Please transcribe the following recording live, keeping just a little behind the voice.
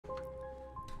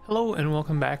Hello and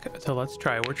welcome back to Let's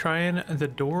Try. We're trying the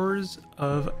Doors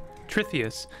of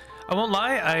Trithius. I won't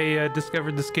lie, I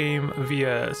discovered this game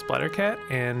via Splattercat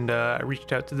and I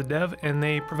reached out to the dev and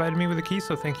they provided me with a key,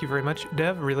 so thank you very much,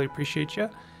 dev. Really appreciate you.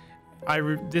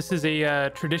 This is a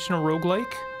traditional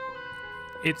roguelike.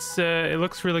 It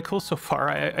looks really cool so far.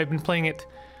 I've been playing it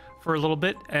for a little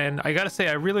bit and I gotta say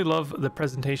I really love the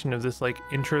presentation of this like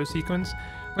intro sequence.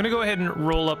 I'm gonna go ahead and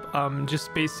roll up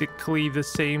just basically the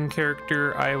same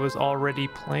character I was already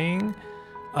playing.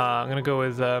 I'm gonna go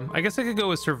with I guess I could go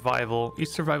with survival. Each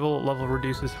survival level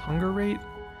reduces hunger rate.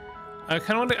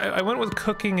 I went with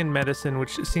cooking and medicine,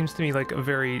 which seems to me like a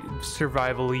very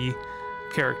survival-y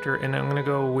character, and I'm gonna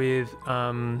go with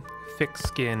thick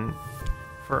skin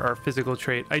for our physical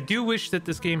trait. I do wish that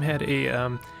this game had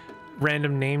a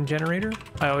random name generator.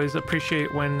 I always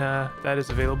appreciate when that is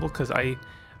available, because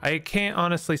I can't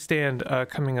honestly stand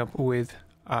coming up with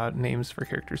names for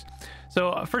characters.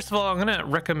 So first of all, I'm gonna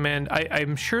recommend,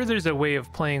 I'm sure there's a way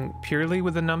of playing purely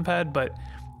with a numpad, but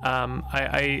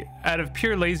I out of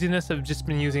pure laziness have just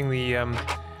been using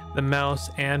the mouse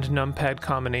and numpad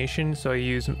combination. So I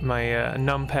use my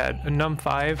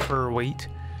num5 for weight.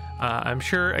 I'm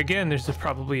sure again there's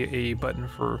probably a button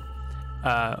for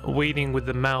waiting with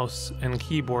the mouse and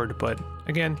keyboard, but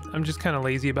again I'm just kind of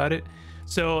lazy about it.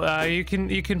 So you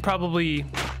can probably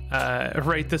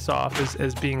write this off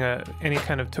as being any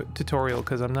kind of tutorial,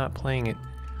 because I'm not playing it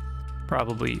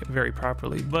probably very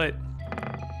properly. But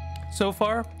so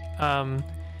far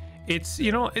it's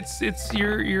it's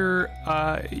your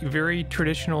very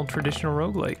traditional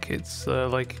roguelike. It's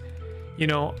like, you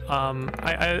know,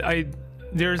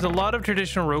 there's a lot of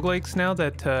traditional roguelikes now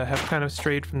that have kind of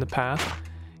strayed from the path.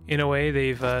 In a way,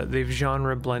 they've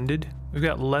genre blended. We've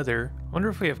got leather. I wonder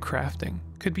if we have crafting.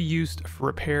 Could be used for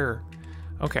repair.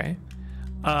 Okay.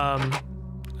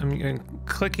 I'm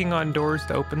clicking on doors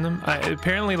to open them.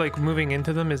 Apparently, like, moving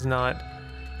into them is not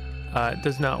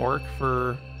does not work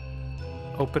for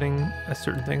opening a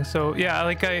certain thing. So yeah,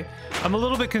 like I'm a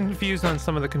little bit confused on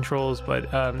some of the controls,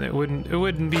 but it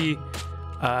wouldn't be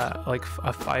like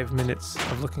 5 minutes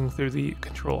of looking through the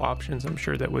control options. I'm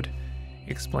sure that would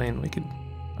explain. We could.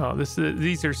 Oh,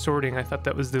 these are sorting. I thought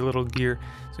that was the little gear.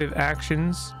 So we have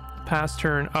actions, pass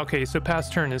turn. Okay, so pass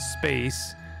turn is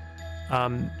space,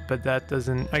 but that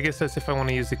doesn't. I guess that's if I want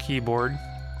to use the keyboard.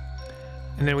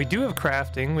 And then we do have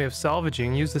crafting. We have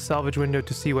salvaging. Use the salvage window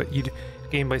to see what you'd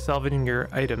gain by salvaging your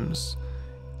items.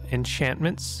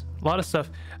 Enchantments. A lot of stuff.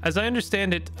 As I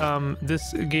understand it,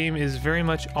 this game is very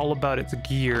much all about its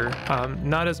gear,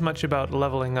 not as much about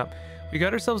leveling up. We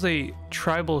got ourselves a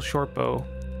tribal shortbow.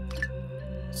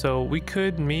 So we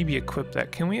could maybe equip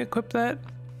that. Can we equip that?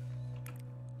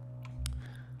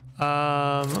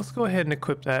 Let's go ahead and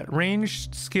equip that.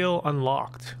 Ranged skill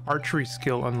unlocked. Archery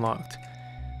skill unlocked.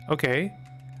 Okay.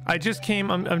 I'm just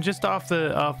fresh off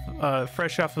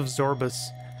of Zorbus.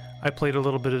 I played a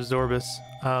little bit of Zorbus.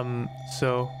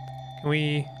 So can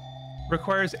we...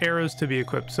 Requires arrows to be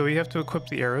equipped. So we have to equip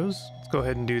the arrows. Let's go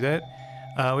ahead and do that.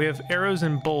 We have arrows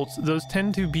and bolts. Those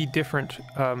tend to be different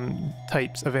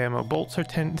types of ammo. Bolts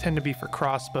tend to be for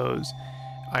crossbows.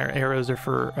 Our arrows are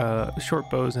for short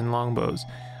bows and long bows.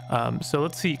 So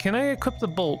let's see. Can I equip the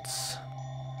bolts?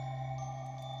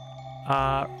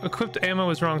 Equipped ammo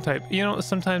is wrong type. You know,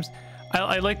 sometimes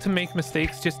I like to make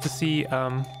mistakes just to see,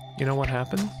 you know, what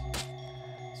happens.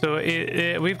 So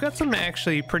we've got some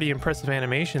actually pretty impressive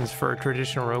animations for a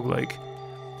traditional roguelike.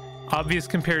 Obvious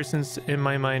comparisons in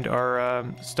my mind are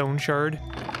Stone Shard.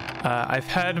 I've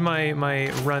had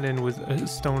my run-in with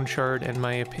Stone Shard, and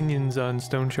my opinions on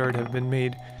Stone Shard have been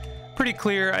made pretty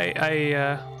clear.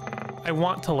 I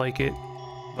want to like it,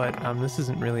 but this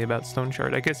isn't really about Stone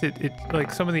Shard. I guess it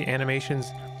like some of the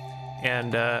animations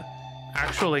and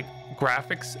actual like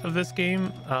graphics of this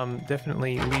game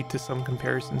definitely lead to some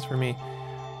comparisons for me.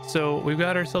 So we've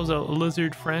got ourselves a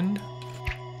lizard friend.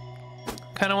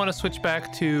 Kind of want to switch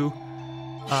back to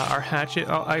our hatchet.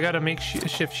 I got a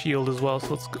makeshift shield as well,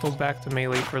 so let's go back to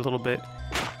melee for a little bit.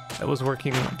 That was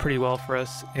working pretty well for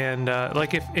us. And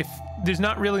like if there's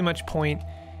not really much point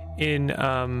in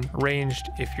ranged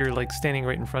if you're like standing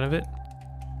right in front of it,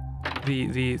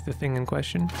 the thing in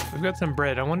question. We've got some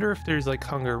bread. I wonder if there's like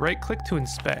hunger. Right click to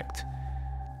inspect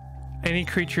any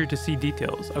creature to see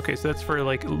details. Okay, so that's for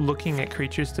like looking at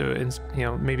creatures to, you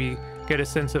know, maybe get a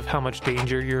sense of how much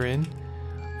danger you're in.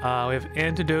 We have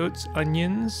antidotes,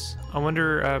 onions. I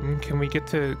wonder, can we get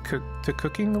to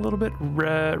cooking a little bit?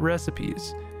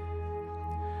 Recipes.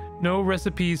 No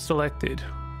recipes selected.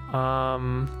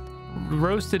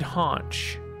 Roasted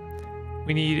haunch.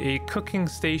 We need a cooking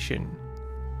station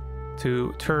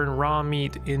to turn raw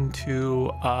meat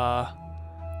into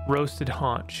roasted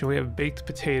haunch. We have baked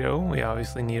potato. We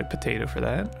obviously need a potato for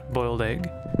that. Boiled egg.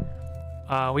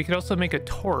 We could also make a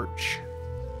torch.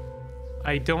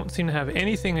 I don't seem to have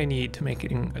anything I need to make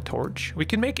a torch. We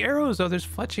can make arrows. Oh, there's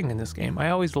fletching in this game.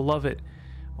 I always love it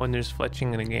when there's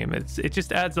fletching in a game. It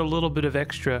just adds a little bit of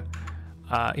extra,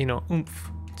 you know,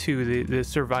 oomph to the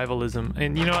survivalism.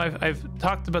 And you know, I've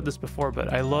talked about this before,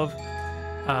 but I love,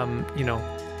 you know,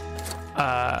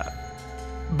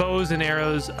 bows and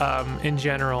arrows in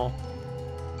general.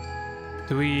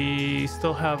 Do we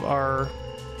still have our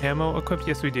ammo equipped?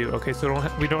 Yes, we do. Okay, so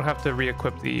we don't have to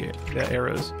re-equip the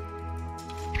arrows.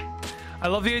 I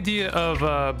love the idea of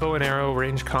bow and arrow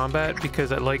range combat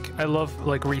because I love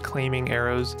like reclaiming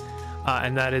arrows,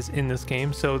 and that is in this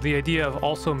game. So the idea of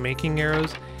also making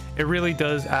arrows, it really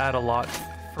does add a lot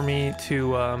for me to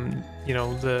you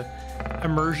know, the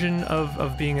immersion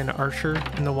of being an archer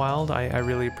in the wild. I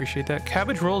really appreciate that.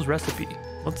 Cabbage rolls recipe.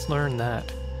 Let's learn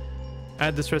that.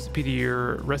 Add this recipe to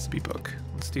your recipe book.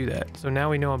 Let's do that. So now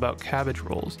we know about cabbage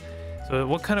rolls. So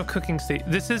what kind of cooking station?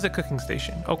 This is a cooking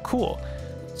station. Oh, cool.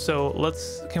 So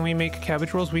can we make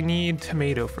cabbage rolls? We need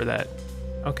tomato for that.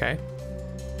 Okay.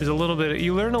 There's a little bit,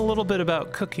 you learn a little bit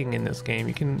about cooking in this game.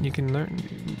 You can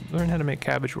learn how to make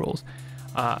cabbage rolls.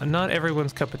 Not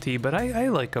everyone's cup of tea, but I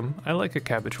like them. I like a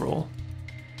cabbage roll.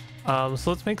 So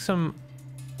let's make some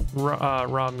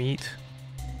raw meat.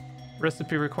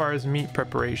 Recipe requires meat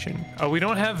preparation. Oh, we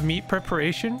don't have meat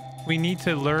preparation? We need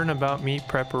to learn about meat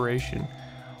preparation.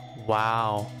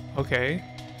 Wow. Okay.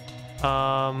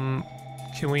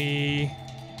 Can we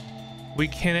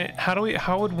can't,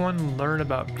 how would one learn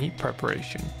about meat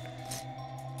preparation?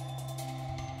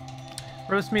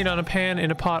 Roast meat on a pan, in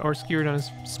a pot, or skewered on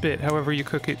a spit. However you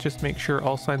cook it, just make sure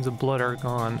all signs of blood are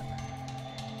gone.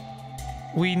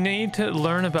 We need to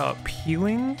learn about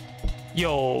peeling?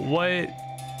 Yo, what?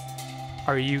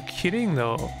 Are you kidding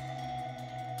though?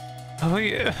 Oh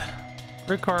yeah.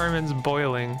 Requirements: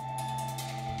 boiling.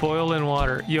 Boil in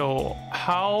water. Yo,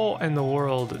 how in the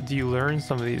world do you learn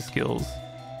some of these skills?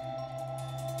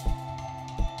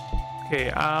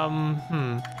 Okay,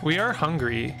 we are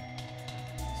hungry.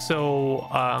 So,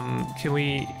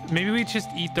 maybe we just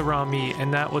eat the raw meat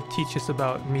and that will teach us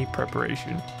about meat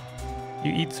preparation.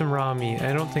 You eat some raw meat.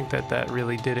 I don't think that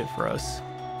really did it for us.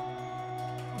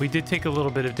 We did take a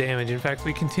little bit of damage. In fact,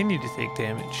 we continue to take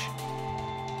damage.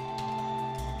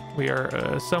 We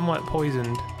are somewhat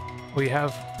poisoned. We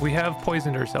have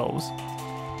poisoned ourselves.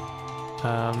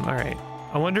 All right.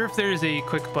 I wonder if there's a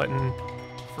quick button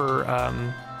for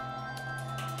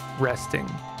resting.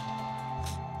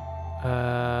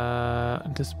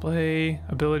 Display,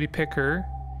 ability picker,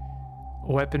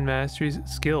 weapon masteries,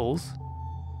 skills,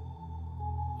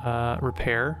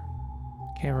 repair,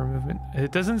 camera movement.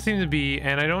 It doesn't seem to be,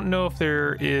 and I don't know if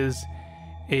there is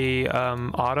a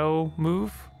auto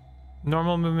move,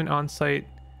 normal movement on site.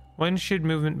 When should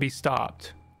movement be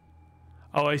stopped?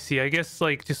 Oh, I see. I guess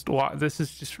like just this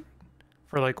is just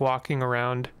for like walking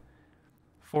around.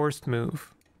 Forced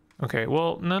move. Okay,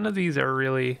 well, none of these are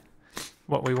really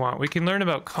what we want. We can learn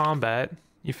about combat.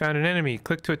 You found an enemy.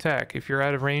 Click to attack. If you're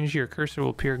out of range, your cursor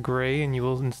will appear gray and you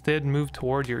will instead move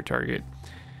toward your target.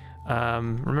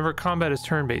 Remember, combat is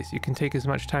turn-based. You can take as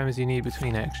much time as you need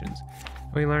between actions.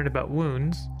 We learned about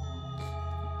wounds.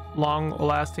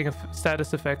 Long-lasting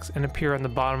status effects and appear on the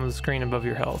bottom of the screen above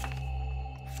your health.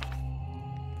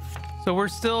 So we're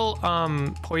still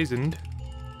poisoned.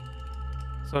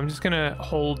 So I'm just gonna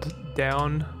hold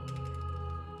down.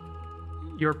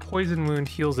 Your poison wound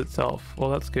heals itself. Well,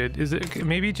 that's good. Is it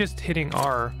maybe just hitting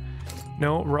R?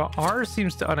 No, R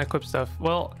seems to unequip stuff.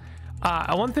 Well,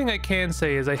 one thing I can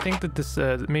say is I think that this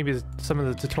maybe some of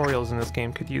the tutorials in this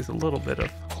game could use a little bit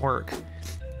of work.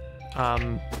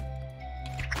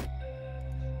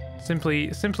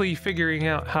 Simply figuring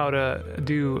out how to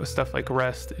do stuff like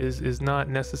rest is not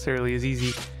necessarily as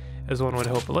easy as one would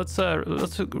hope. But let's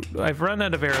I've run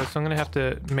out of arrows, so I'm gonna have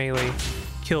to melee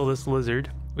kill this lizard.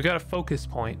 We got a focus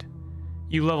point.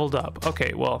 You leveled up.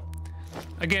 Okay, well,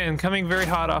 again, coming very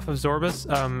hot off of Zorbus,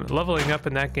 leveling up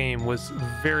in that game was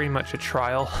very much a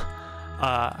trial.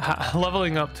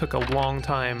 Leveling up took a long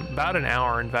time, about an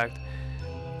hour in fact.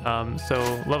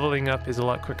 So leveling up is a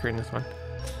lot quicker in this one.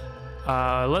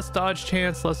 Less dodge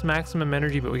chance, less maximum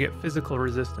energy, but we get physical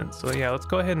resistance. So yeah, let's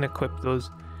go ahead and equip those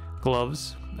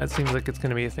gloves. That seems like it's going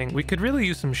to be a thing. We could really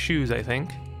use some shoes, I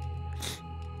think.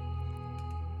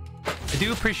 I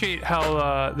do appreciate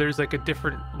how there's like a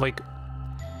different like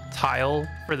tile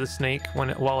for the snake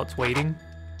while it's waiting.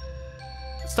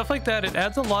 Stuff like that, it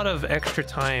adds a lot of extra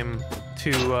time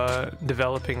to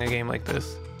developing a game like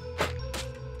this.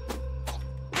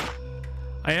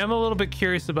 I am a little bit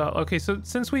curious about, okay, so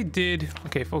since we did,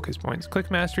 okay, focus points. Click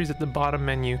masteries at the bottom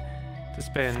menu to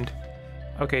spend.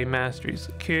 Okay, masteries.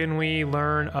 Can we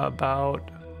learn about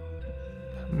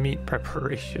meat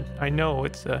preparation? I know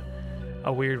it's a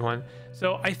weird one.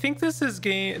 So I think this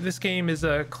game is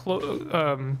a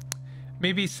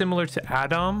maybe similar to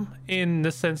Adam in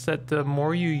the sense that the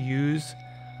more you use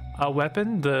a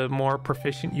weapon, the more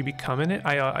proficient you become in it.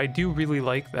 I do really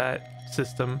like that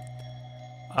system.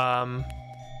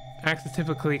 Axe is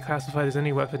typically classified as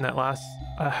any weapon that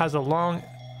has a long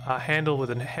handle with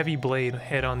a heavy blade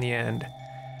head on the end.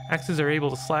 Axes are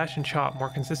able to slash and chop more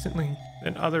consistently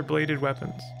than other bladed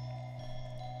weapons.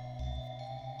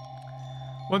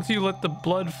 Once you let the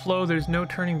blood flow, there's no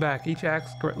turning back. Each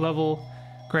axe level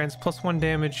grants +1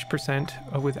 damage percent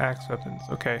with axe weapons.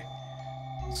 Okay.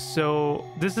 So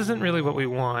this isn't really what we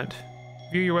want.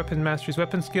 View your weapon masteries.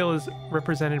 Weapon skill is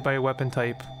represented by a weapon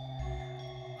type.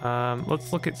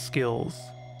 Let's look at skills.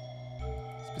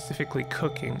 Specifically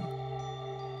cooking.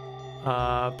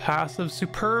 Passive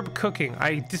superb cooking.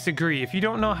 I disagree. If you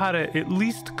don't know how to at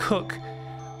least cook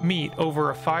meat over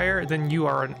a fire, then you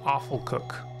are an awful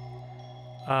cook.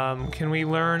 Can we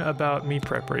learn about meat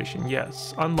preparation?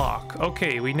 Yes. Unlock.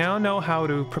 Okay, we now know how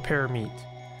to prepare meat.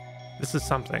 This is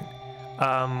something.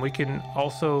 We can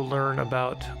also learn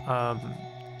about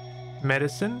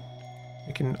medicine.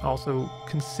 We can also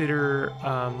consider,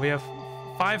 we have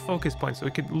 5 focus points, so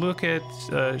we could look at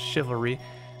chivalry.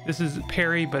 This is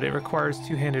parry, but it requires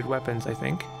two-handed weapons, I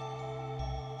think.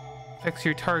 Affects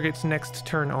your target's next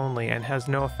turn only and has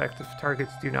no effect if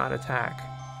targets do not attack.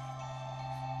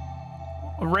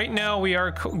 Right now we are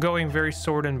going very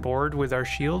sword and board with our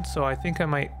shield, so I think I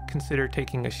might consider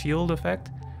taking a shield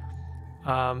effect.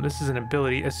 This is an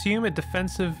ability. Assume a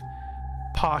defensive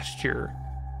posture,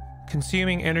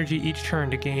 consuming energy each turn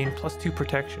to gain +2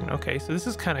 protection. Okay, so this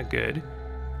is kind of good.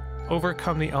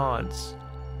 Overcome the odds.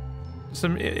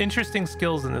 Some interesting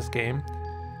skills in this game.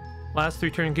 Last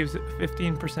 3 turns gives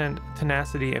 15%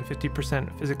 tenacity and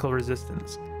 50% physical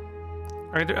resistance.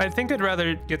 I think I'd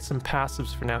rather get some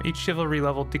passives for now. Each chivalry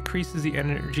level decreases the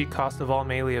energy cost of all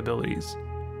melee abilities.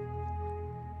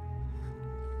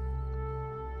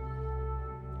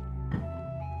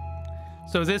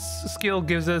 So this skill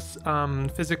gives us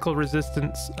physical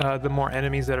resistance the more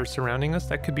enemies that are surrounding us.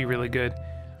 That could be really good.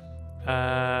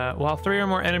 While 3 or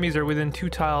more enemies are within 2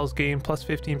 tiles, gain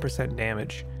 +15%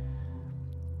 damage.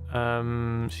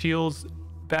 Shields,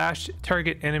 bash,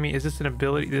 target enemy. Is this an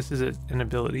ability? This is an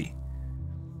ability.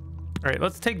 All right,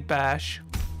 let's take bash.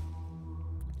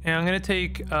 And I'm going to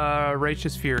take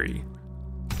righteous fury.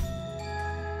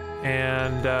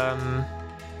 And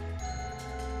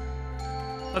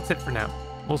that's it for now.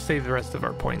 We'll save the rest of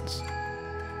our points.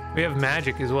 We have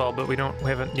magic as well, but we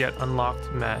haven't yet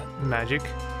unlocked magic.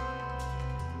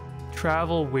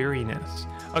 Travel weariness.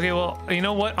 Okay, well, you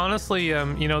know what? Honestly,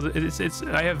 you know,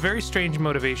 I have very strange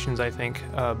motivations, I think,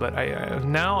 but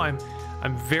now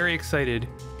I'm very excited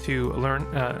to learn,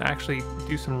 actually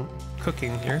do some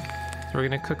cooking here. So we're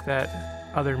gonna cook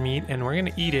that other meat and we're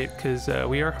gonna eat it because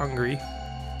we are hungry.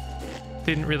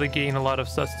 Didn't really gain a lot of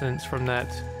sustenance from that.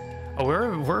 Oh,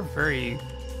 we're very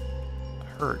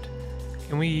hurt.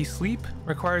 Can we sleep?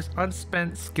 Requires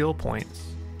unspent skill points.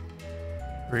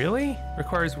 Really?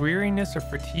 Requires weariness or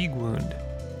fatigue wound.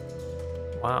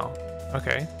 Wow.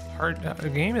 Okay. The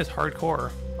game is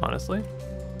hardcore, honestly.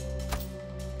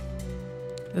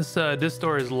 This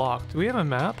door is locked. Do we have a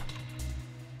map?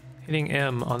 Hitting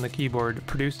M on the keyboard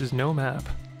produces no map.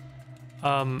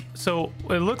 So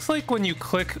it looks like when you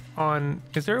click on,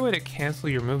 is there a way to cancel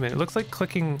your movement? It looks like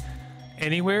clicking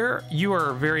anywhere, you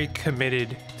are very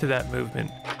committed to that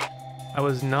movement. I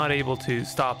was not able to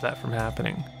stop that from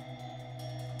happening.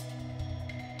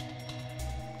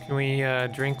 Can we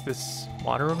drink this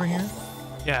water over here?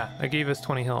 Yeah, that gave us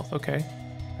 20 health. Okay,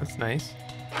 that's nice.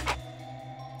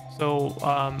 So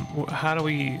how do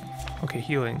we, okay,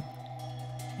 healing.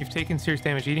 You've taken serious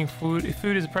damage. Eating food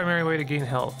is a primary way to gain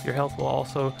health. Your health will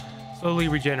also slowly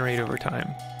regenerate over time.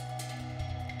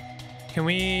 Can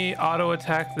we auto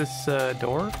attack this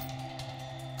door?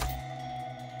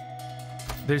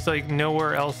 There's like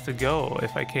nowhere else to go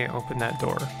if I can't open that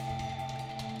door.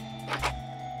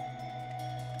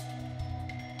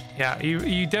 Yeah,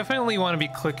 you definitely want to be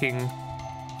clicking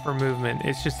for movement.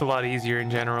 It's just a lot easier in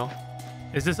general.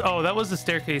 Is this, oh, that was the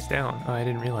staircase down. Oh, I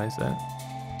didn't realize that.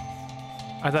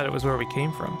 I thought it was where we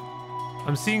came from.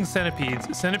 I'm seeing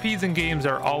centipedes. Centipedes in games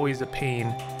are always a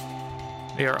pain.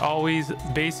 They are always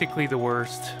basically the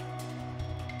worst.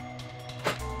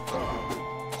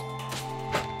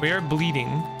 We are bleeding.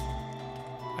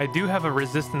 I do have a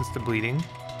resistance to bleeding.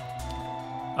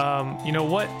 You know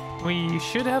what? We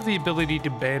should have the ability to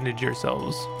bandage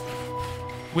ourselves.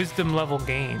 Wisdom level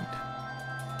gained.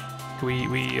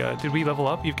 Did we level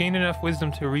up? You've gained enough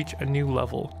wisdom to reach a new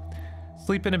level.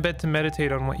 Sleep in a bed to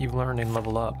meditate on what you've learned and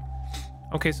level up.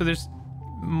 Okay, so there's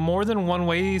more than one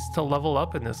ways to level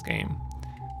up in this game.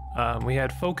 We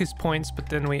had focus points, but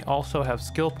then we also have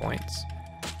skill points.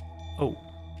 Oh.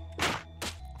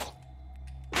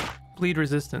 Bleed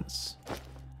resistance.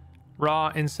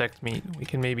 Raw insect meat. We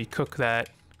can maybe cook that.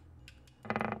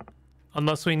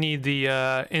 Unless we need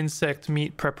the insect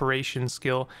meat preparation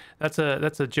skill. That's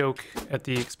a joke at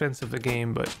the expense of the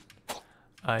game, but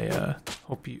I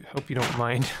hope you don't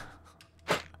mind.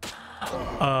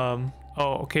 Oh,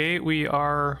 okay. We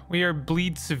are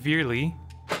bleed severely.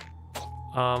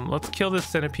 Let's kill this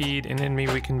centipede and then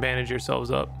maybe we can bandage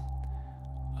ourselves up.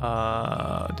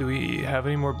 Do we have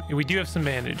any more? We do have some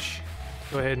bandage.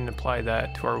 Go ahead and apply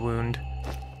that to our wound.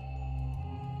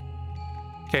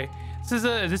 Okay.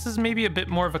 This is maybe a bit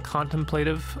more of a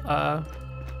contemplative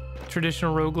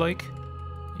traditional roguelike.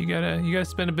 You gotta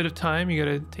spend a bit of time. You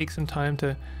gotta take some time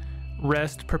to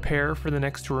rest, prepare for the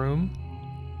next room.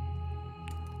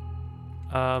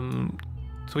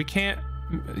 So you can't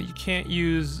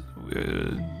use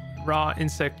raw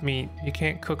insect meat. You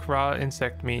can't cook raw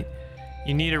insect meat.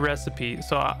 You need a recipe.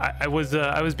 So I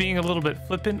was being a little bit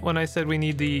flippant when I said we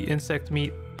need the insect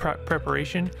meat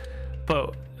preparation,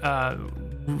 but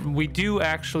we do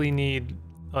actually need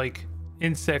like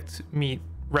insect meat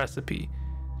recipe.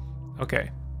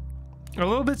 Okay. A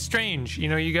little bit strange, you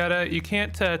know. You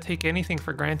can't take anything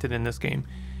for granted in this game.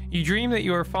 You dream that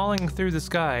you are falling through the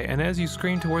sky, and as you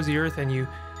scream towards the earth and you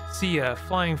see a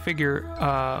flying figure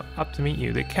up to meet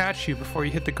you, they catch you before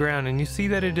you hit the ground, and you see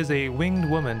that it is a winged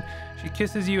woman. She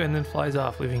kisses you and then flies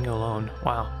off, leaving you alone.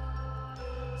 Wow.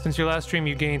 Since your last dream,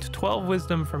 you gained 12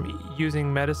 wisdom from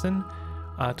using medicine,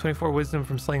 24 wisdom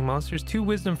from slaying monsters, 2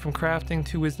 wisdom from crafting,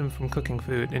 2 wisdom from cooking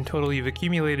food. In total, you've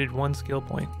accumulated 1 skill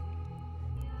point.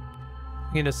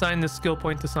 You can assign this skill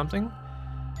point to something.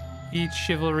 Each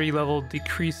chivalry level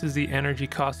decreases the energy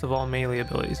cost of all melee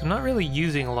abilities. I'm not really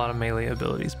using a lot of melee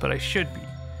abilities, but I should be.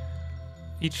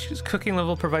 Each cooking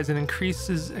level provides an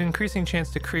increasing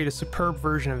chance to create a superb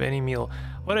version of any meal.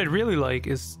 What I'd really like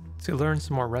is to learn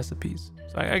some more recipes.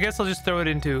 So I guess I'll just throw it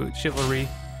into chivalry.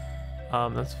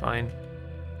 That's fine.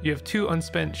 You have 2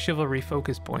 unspent chivalry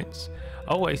focus points.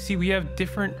 Oh, I see. We have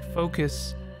different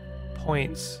focus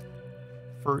points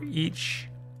for each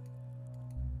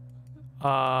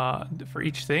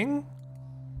thing.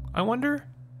 I wonder.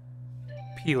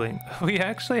 Peeling. We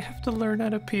actually have to learn how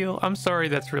to peel. I'm sorry,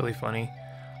 that's really funny.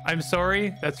 I'm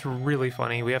sorry, that's really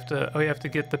funny. We have to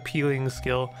get the peeling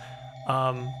skill.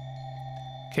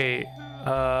 Okay.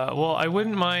 Well, I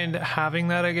wouldn't mind having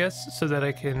that, I guess, so that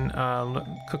I can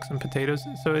cook some potatoes.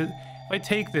 So if I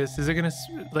take this, is it gonna,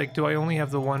 like, do I only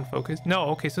have the 1 focus? No.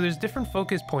 Okay, so there's different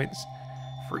focus points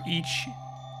for each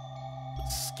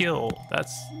skill.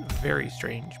 That's very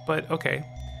strange, but okay.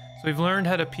 So we've learned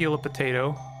how to peel a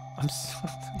potato.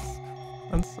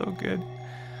 That's so good.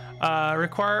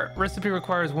 Recipe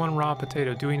requires 1 raw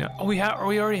potato. Do we know? Oh, we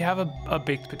already have a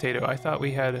baked potato. I thought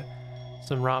we had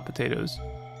some raw potatoes.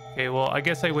 Okay, well, I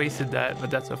guess I wasted that,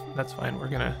 but that's fine. We're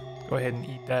gonna go ahead and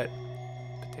eat that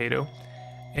potato.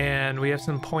 And we have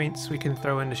some points we can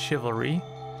throw into chivalry.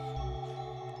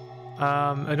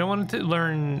 I don't want to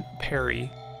learn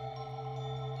parry.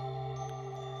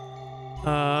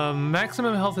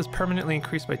 Maximum health is permanently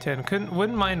increased by 10.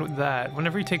 Wouldn't mind with that.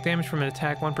 Whenever you take damage from an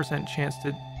attack, 1% chance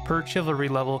per chivalry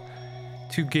level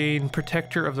to gain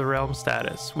Protector of the Realm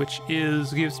status, which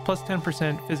gives plus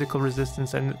 10% physical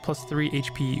resistance and plus 3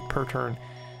 HP per turn.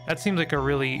 That seems like a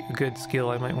really good skill.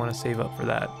 I might want to save up for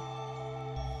that.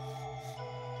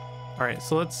 All right,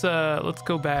 so let's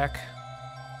go back.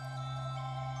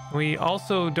 We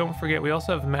also, don't forget, we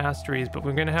also have masteries, but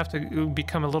we're gonna have to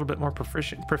become a little bit more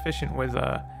proficient with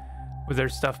their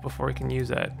stuff before we can use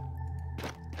that.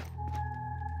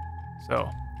 So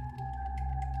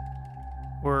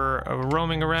we're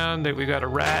roaming around. We got a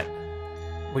rat.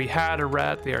 We had a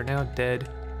rat. They are now dead.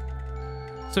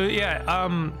 So yeah,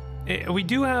 we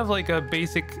do have like a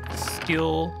basic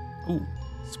skill. Ooh,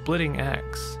 splitting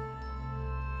axe.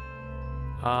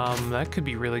 That could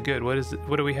be really good.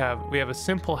 What do we have? We have a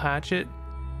simple hatchet.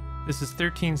 This is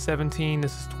 13-17.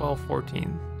 This is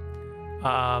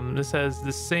 12-14. This has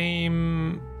the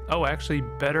same, oh, actually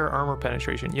better armor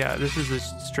penetration. Yeah, this is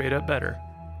just straight up better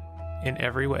in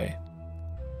every way,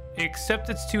 except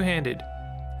it's two-handed.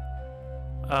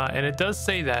 And it does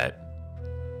say that.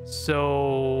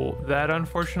 So that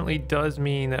unfortunately does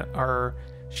mean that our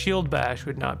shield bash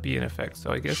would not be in effect.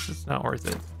 So I guess it's not worth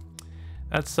it.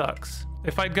 That sucks.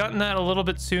 If I'd gotten that a little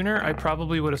bit sooner, I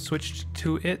probably would have switched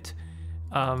to it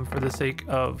for the sake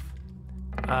of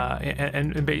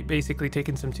basically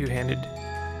taken some two-handed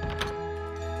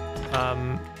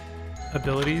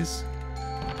abilities.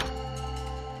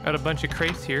 Got a bunch of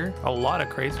crates here, a lot of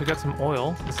crates. We got some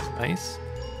oil. This is nice.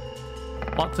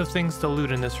 Lots of things to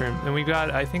loot in this room. And we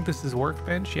got, I think this is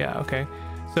workbench. Yeah, okay.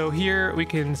 So here we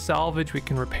can salvage, we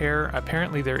can repair.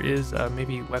 Apparently there is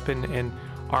maybe weapon and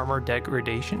armor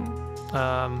degradation.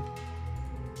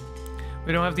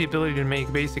 We don't have the ability to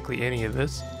make basically any of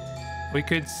this. We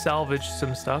could salvage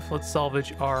some stuff. Let's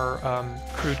salvage our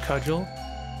crude cudgel.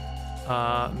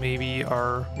 Maybe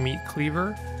our meat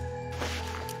cleaver.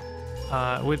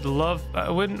 Would love. I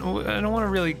don't want to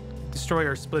really destroy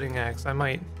our splitting axe. I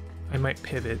might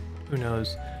pivot. Who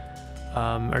knows?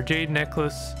 Our jade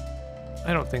necklace.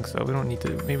 I don't think so. We don't need to.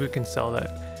 Maybe we can sell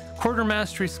that. Quarter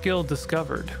mastery skill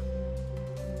discovered.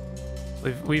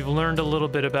 We've learned a little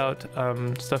bit about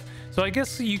stuff. So I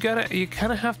guess you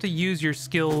kind of have to use your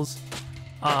skills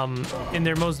in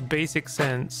their most basic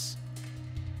sense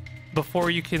before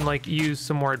you can like use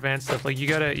some more advanced stuff. Like you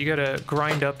gotta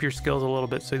grind up your skills a little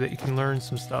bit so that you can learn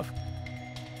some stuff.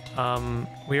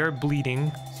 We are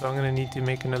bleeding, so I'm gonna need to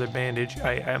make another bandage.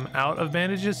 I am out of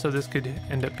bandages, so this could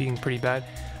end up being pretty bad.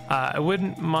 I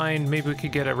wouldn't mind, maybe we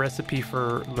could get a recipe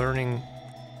for learning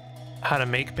how to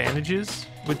make bandages.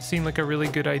 Would seem like a really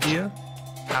good idea.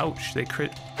 Ouch, they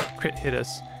crit hit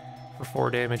us for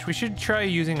 4 damage. We should try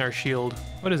using our shield.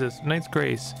 What is this? Knight's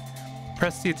Grace.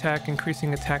 Press the attack,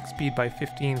 increasing attack speed by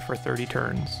 15 for 30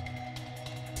 turns.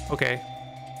 Okay.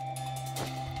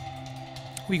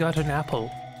 We got an apple.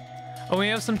 Oh, we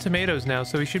have some tomatoes now,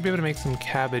 so we should be able to make some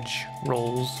cabbage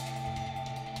rolls.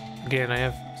 Again, I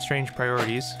have strange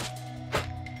priorities.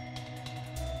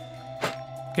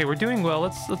 Okay, we're doing well.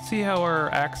 Let's see how our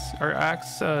axe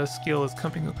skill is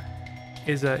coming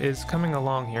coming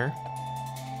along here.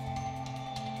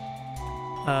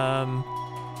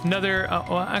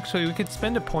 Well, actually, we could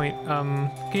spend a point.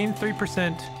 Gain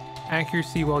 3%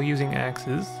 accuracy while using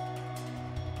axes.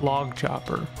 Log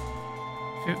chopper.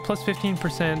 Plus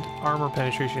 15% armor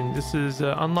penetration. This is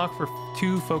unlocked for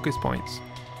 2 focus points.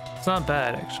 It's not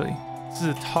bad, actually. This is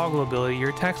a toggle ability. Your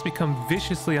attacks become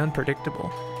viciously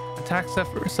unpredictable. Attacks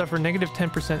suffer negative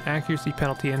 10% accuracy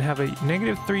penalty and have a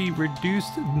negative 3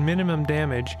 reduced minimum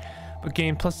damage, but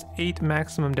gain plus 8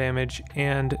 maximum damage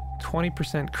and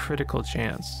 20% critical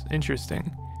chance.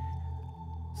 Interesting.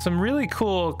 Some really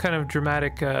cool kind of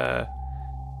dramatic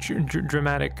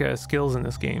skills in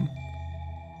this game.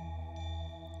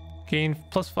 Gain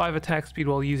plus 5 attack speed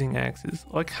while using axes.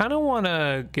 Well, I kind of want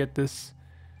to get this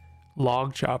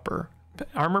log chopper.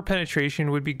 Armor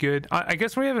penetration would be good. I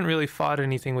guess we haven't really fought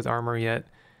anything with armor yet.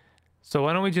 So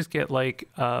why don't we just get like,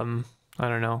 I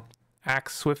don't know,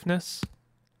 axe swiftness?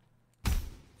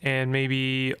 And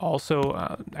maybe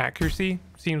also accuracy.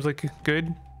 Seems like a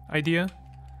good idea.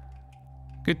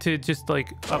 Good to just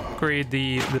like upgrade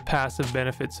the passive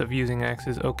benefits of using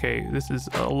axes. Okay, this is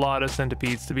a lot of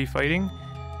centipedes to be fighting.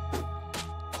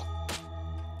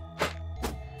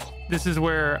 This is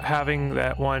where having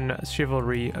that one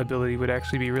chivalry ability would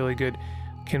actually be really good.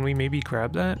 Can we maybe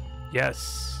grab that?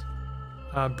 Yes.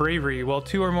 Bravery. While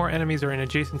 2 or more enemies are in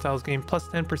adjacent tiles, gain plus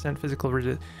 10% physical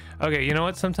resist. Okay, you know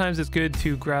what? Sometimes it's good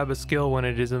to grab a skill when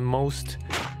it is the most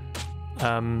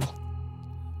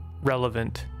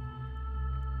relevant.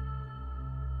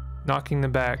 Knocking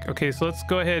them back. Okay, so let's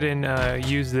go ahead and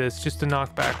use this just to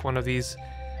knock back one of these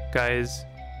guys.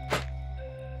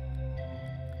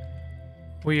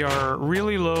 We are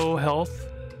really low health.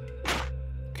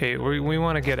 Okay, we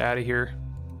want to get out of here.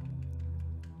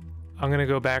 I'm gonna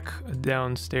go back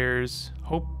downstairs,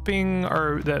 hoping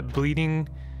our bleeding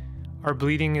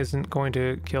isn't going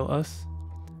to kill us.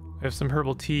 We have some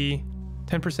herbal tea,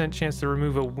 10% chance to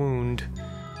remove a wound.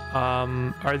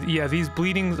 Yeah, these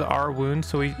bleedings are wounds,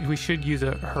 so we should use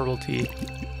a herbal tea.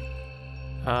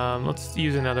 Let's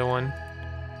use another one.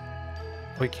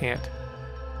 We can't.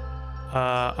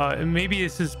 Maybe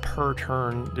this is per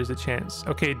turn. There's a chance.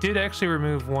 Okay, it did actually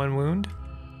remove 1 wound.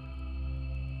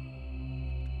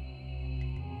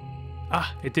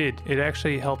 Ah, it did. It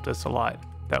actually helped us a lot.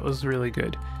 That was really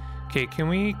good. Okay, can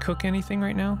we cook anything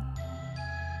right now?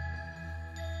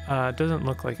 It doesn't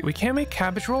look like it. We can't make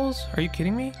cabbage rolls? Are you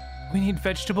kidding me? We need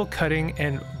vegetable cutting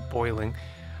and boiling.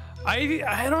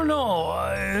 I don't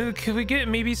know. Could we get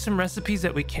maybe some recipes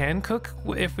that we can cook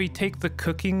if we take the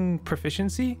cooking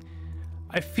proficiency?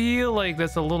 I feel like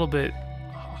that's a little bit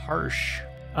harsh.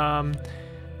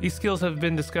 These skills have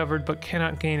been discovered but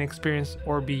cannot gain experience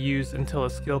or be used until a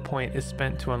skill point is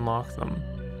spent to unlock them.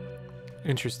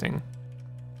 Interesting.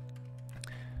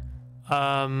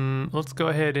 Let's go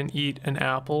ahead and eat an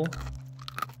apple.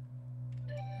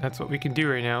 That's what we can do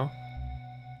right now.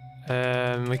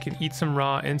 We can eat some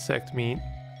raw insect meat.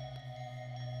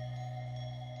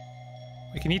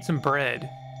 We can eat some bread.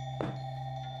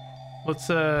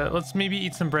 Let's maybe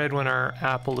eat some bread when our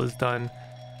apple is done.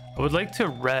 I would like to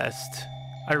rest.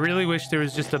 I really wish there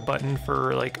was just a button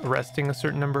for like resting a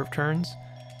certain number of turns.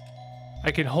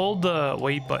 I can hold the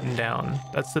wait button down.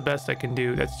 That's the best I can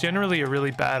do. That's generally a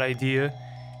really bad idea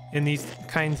in these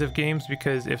kinds of games,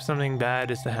 because if something bad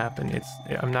is to happen,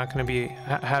 I'm not going to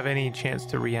have any chance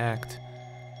to react.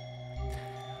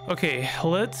 Okay,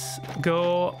 let's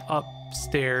go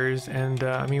upstairs, and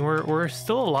I mean we're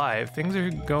still alive. Things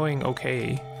are going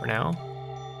okay for now.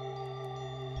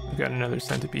 We've got another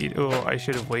centipede. Oh, I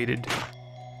should have waited.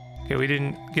 Okay, we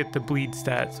didn't get the bleed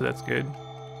stat, so that's good.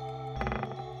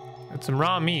 Got some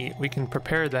raw meat. We can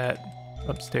prepare that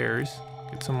upstairs.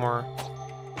 Get some more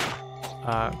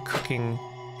cooking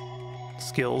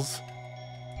skills.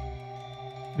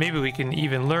 Maybe we can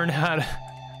even learn how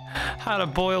to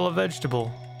boil a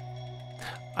vegetable.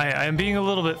 I am being a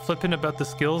little bit flippant about the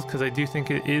skills because I do think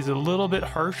it is a little bit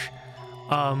harsh.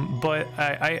 But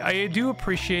I do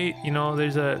appreciate, you know,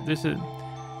 there's a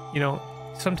you know,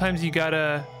 sometimes you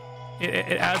gotta,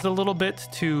 it adds a little bit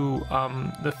to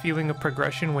the feeling of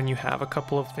progression when you have a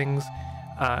couple of things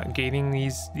gaining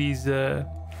these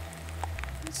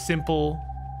simple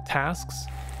tasks.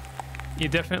 You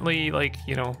definitely, like,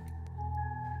 you know,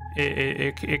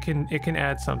 it can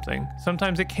add something.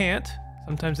 Sometimes it can't.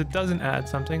 Sometimes it doesn't add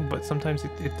something, but sometimes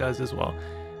it does as well.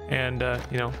 And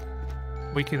you know,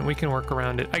 we can work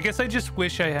around it. I guess I just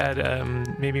wish I had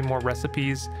maybe more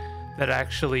recipes that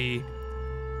actually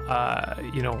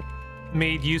you know,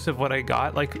 made use of what I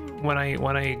got. Like when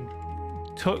I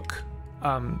took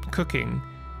cooking,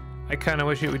 I kind of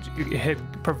wish it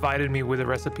had provided me with a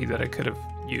recipe that I could have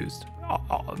used.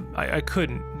 I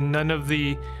couldn't. None of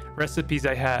the recipes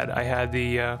I had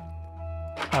the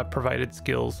provided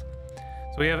skills.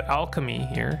 So we have alchemy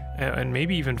here, and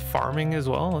maybe even farming as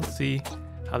well. Let's see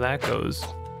how that goes.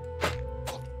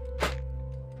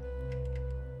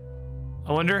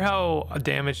 I wonder how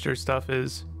damaged our stuff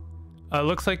is.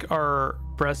 Looks like our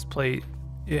breastplate,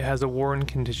 it has a worn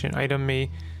condition. Item may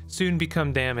soon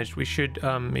become damaged. We should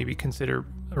maybe consider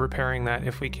repairing that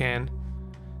if we can.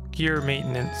 Gear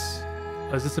maintenance.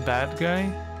 Oh, is this a bad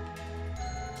guy?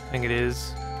 I think it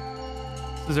is.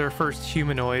 This is our first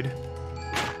humanoid.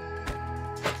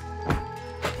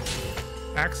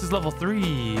 Axe is level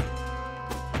 3.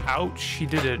 Ouch, he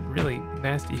did a really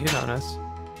nasty hit on us.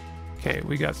 Okay,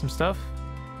 we got some stuff.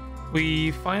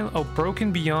 We finally, oh,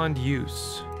 broken beyond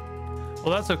use.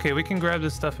 Well, that's okay. We can grab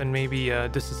this stuff and maybe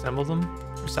disassemble them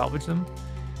or salvage them.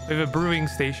 We have a brewing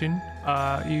station.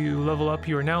 You level up.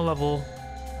 You are now level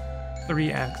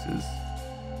 3 axes.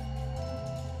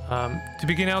 To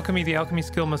begin alchemy, the alchemy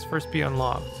skill must first be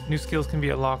unlocked. New skills can be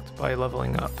unlocked by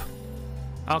leveling up.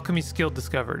 Alchemy skill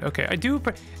discovered. Okay, I do.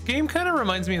 Game kind of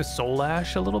reminds me of Soul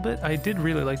Ash a little bit. I did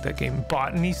really like that game.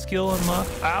 Botany skill unlocked.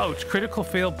 Ouch! Critical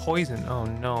fail poison. Oh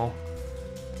no.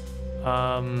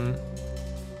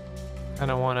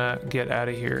 Kind of want to get out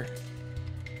of here.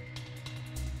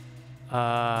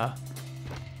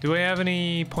 Do I have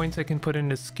any points I can put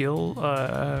into skill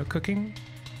cooking?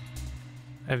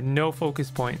 I have no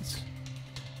focus points.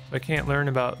 I can't learn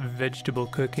about vegetable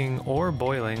cooking or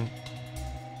boiling.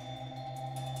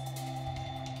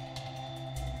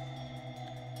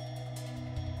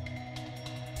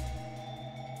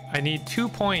 I need 2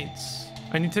 points.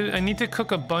 I need to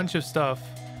cook a bunch of stuff.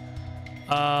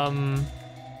 Yeah,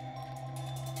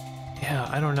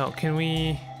 I don't know. Can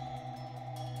we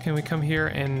come here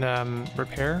and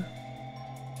repair?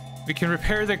 We can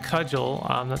repair the cudgel.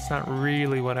 That's not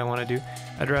really what I want to do.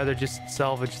 I'd rather just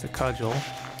salvage the cudgel.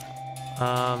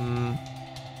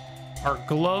 Our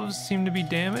gloves seem to be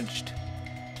damaged,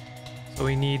 so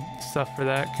we need stuff for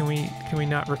that. Can we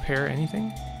not repair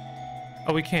anything?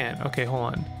 Oh, we can. Okay,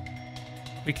 hold on.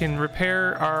 We can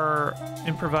repair our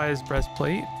improvised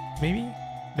breastplate, maybe?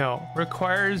 No,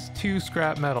 requires 2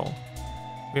 scrap metal.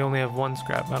 We only have 1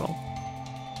 scrap metal.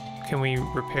 Can we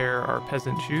repair our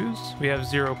peasant shoes? We have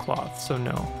 0 cloth, so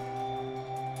no.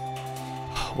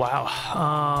 Wow,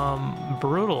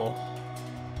 brutal.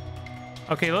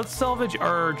 Okay, let's salvage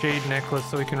our jade necklace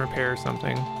so we can repair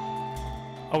something.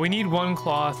 Oh, we need 1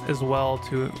 cloth as well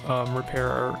to repair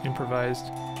our improvised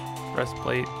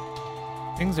breastplate.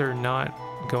 Things are not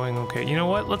going okay. You know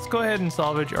what? Let's go ahead and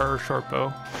salvage our short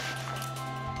bow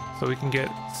so we can get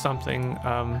something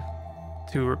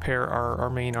to repair our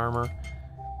main armor.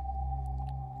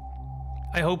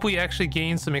 I hope we actually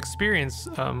gain some experience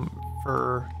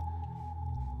for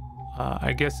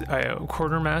I guess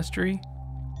quarter mastery.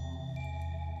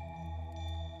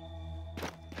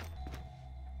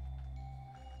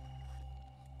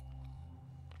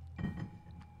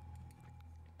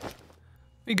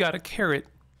 We got a carrot.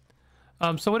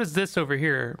 So what is this over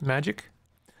here? Magic?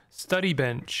 Study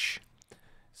bench.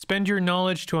 Spend your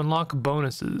knowledge to unlock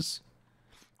bonuses.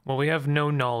 Well, we have no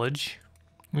knowledge.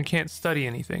 We can't study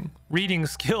anything. Reading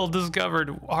skill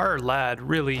discovered. Our lad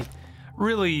really,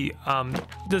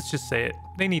 let's just say it.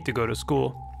 They need to go to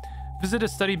school. Visit a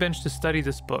study bench to study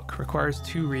this book. Requires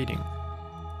 2 reading.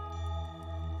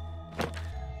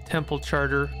 Temple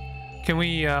charter. Can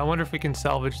we, I wonder if we can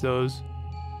salvage those.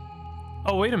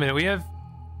 Oh, wait a minute.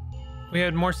 We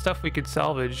had more stuff we could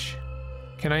salvage.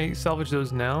 Can I salvage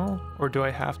those now? Or do I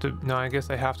have to? No, I guess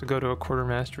I have to go to a quarter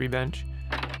mastery bench.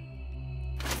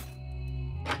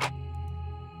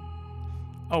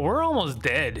 Oh, we're almost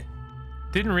dead.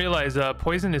 Didn't realize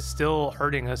poison is still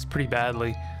hurting us pretty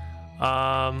badly.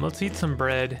 Let's eat some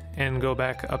bread and go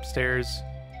back upstairs.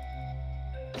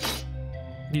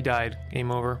 You died.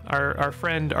 Game over. Our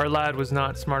friend, our lad was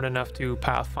not smart enough to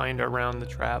pathfind around the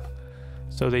trap.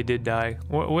 So they did die.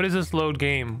 What is this load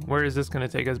game? Where is this going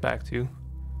to take us back to?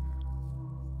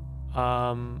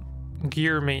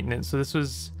 Gear maintenance. So this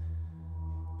was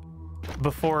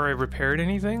before I repaired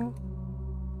anything?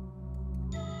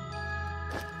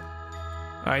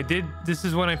 I did. This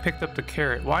is when I picked up the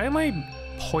carrot. Why am I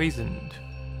poisoned?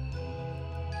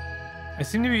 I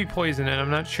seem to be poisoned and I'm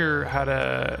not sure how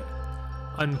to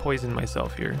unpoison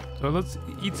myself here. So let's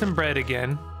eat some bread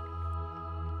again.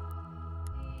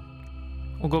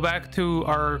 We'll go back to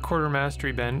our quarter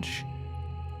mastery bench.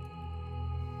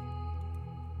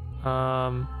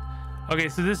 Okay,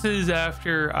 so this is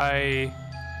after I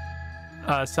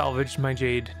salvaged my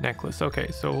jade necklace.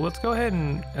 Okay, so let's go ahead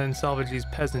and salvage these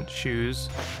peasant shoes.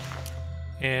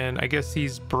 And I guess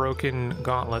these broken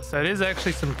gauntlets. That is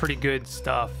actually some pretty good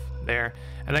stuff there.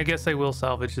 And I guess I will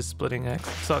salvage this splitting axe.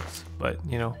 It sucks, but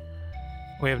you know,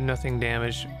 we have nothing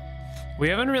damaged. We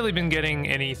haven't really been getting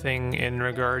anything in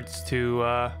regards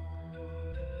to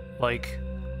like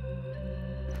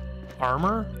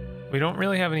armor. We don't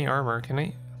really have any armor. Can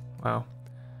I? Wow.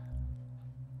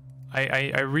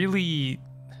 I really,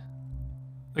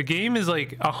 the game is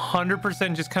like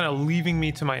 100% just kind of leaving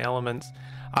me to my elements.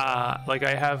 Like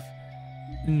I have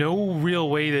no real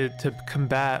way to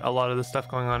combat a lot of the stuff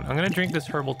going on. I'm gonna drink this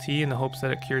herbal tea in the hopes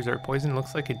that it cures our poison.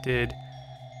 Looks like it did.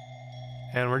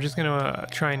 And we're just gonna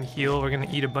try and heal. We're gonna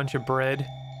eat a bunch of bread.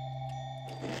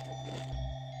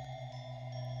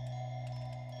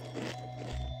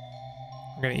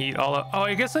 We're gonna eat all of, oh,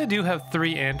 I guess I do have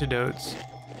 3 antidotes.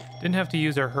 Didn't have to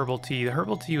use our herbal tea. The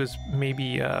herbal tea was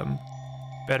maybe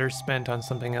better spent on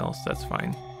something else. That's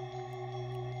fine.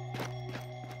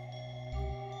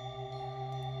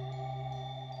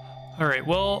 All right,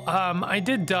 well, I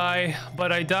did die,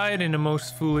 but I died in a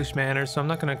most foolish manner, so I'm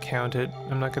not gonna count it.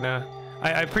 I'm not gonna,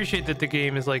 I appreciate that the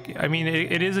game is like, I mean,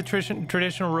 it is a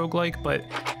traditional roguelike, but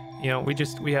you know,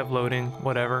 we have loading,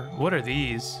 whatever. What are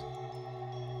these?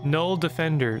 Null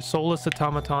defenders, soulless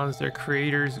automatons, their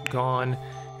creators gone.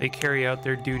 They carry out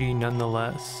their duty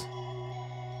nonetheless.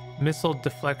 Missile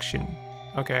deflection.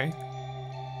 Okay.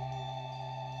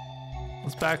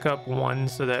 Let's back up 1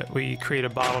 so that we create a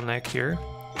bottleneck here.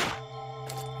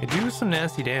 They do some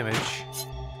nasty damage.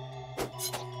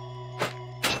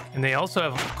 And they also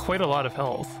have quite a lot of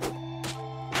health.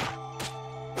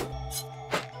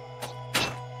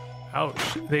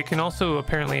 Ouch. They can also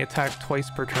apparently attack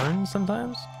twice per turn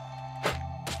sometimes.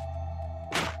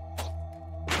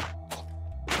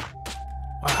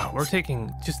 Wow, we're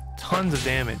taking just tons of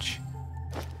damage.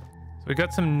 So we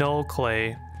got some null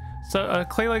clay. So a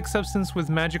clay-like substance with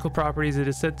magical properties. It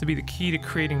is said to be the key to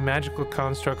creating magical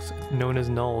constructs known as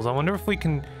nulls. I wonder if we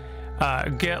can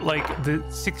get like the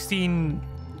 16,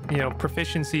 you know,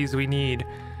 proficiencies we need.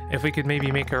 If we could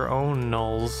maybe make our own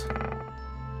nulls.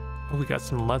 Oh, we got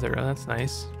some leather. Oh, that's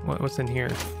nice. What's in here?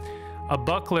 A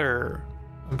buckler.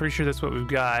 I'm pretty sure that's what we've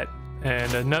got.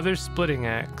 And another splitting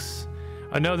axe.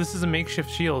 Oh no, this is a makeshift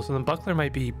shield, so the buckler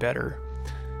might be better.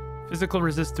 Physical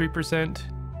resist 3%.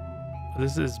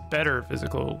 This is better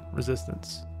physical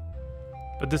resistance.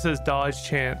 But this is dodge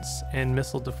chance and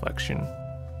missile deflection.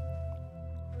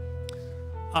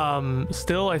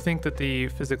 Still, I think that the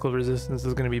physical resistance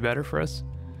is going to be better for us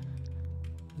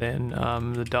than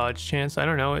the dodge chance. I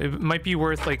don't know. It might be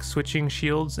worth like switching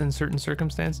shields in certain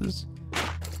circumstances.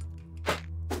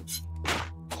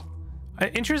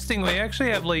 Interestingly, I actually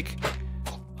have like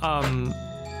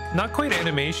not quite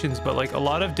animations, but like a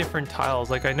lot of different tiles.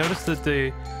 Like I noticed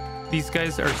that these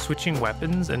guys are switching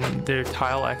weapons and their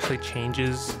tile actually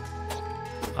changes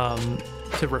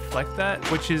to reflect that,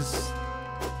 which is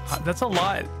that's a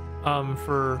lot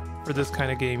for this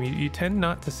kind of game. You tend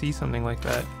not to see something like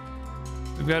that.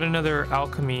 We've got another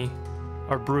alchemy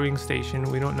or brewing station.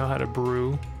 We don't know how to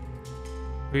brew.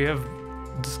 We have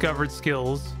discovered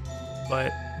skills,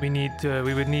 but we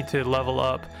would need to level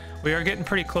up. We are getting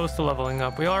pretty close to leveling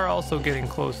up. We are also getting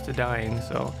close to dying,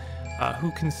 so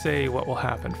who can say what will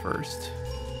happen first?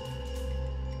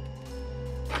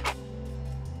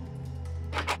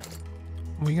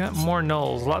 We got more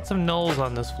nulls, lots of nulls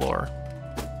on this floor.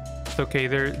 It's okay,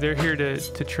 they're here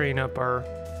to train up our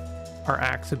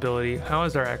axe ability. How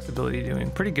is our axe ability doing?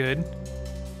 Pretty good.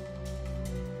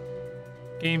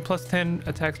 Gain plus 10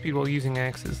 attack speed while using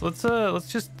axes. Let's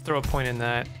just throw a point in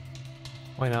that.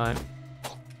 Why not?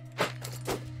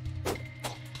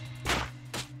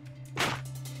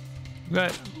 We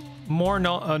got more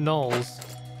nulls.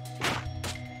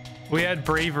 We had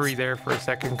bravery there for a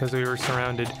second because we were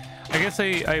surrounded. I guess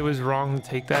I was wrong to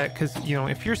take that because, you know,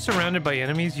 if you're surrounded by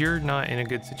enemies, you're not in a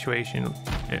good situation.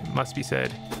 It must be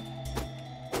said.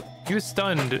 He was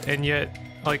stunned, and yet,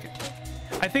 like,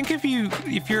 I think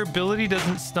if your ability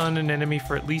doesn't stun an enemy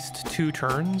for at least 2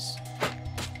 turns,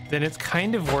 then it's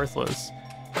kind of worthless.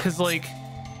 Because, like,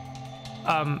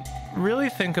 really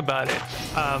think about it.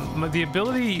 The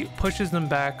ability pushes them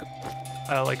back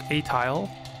like a tile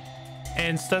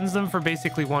and stuns them for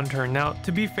basically 1 turn. Now,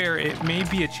 to be fair, it may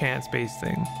be a chance-based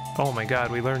thing. Oh my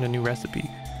god, we learned a new recipe.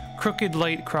 Crooked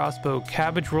light crossbow,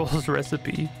 cabbage rolls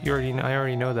recipe. I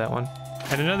already know that one.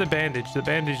 And another bandage. The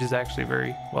bandage is actually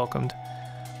very welcomed.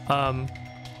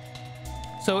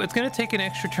 So it's going to take an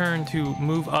extra turn to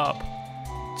move up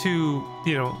to,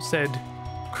 you know, said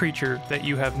creature that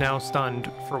you have now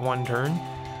stunned for 1 turn.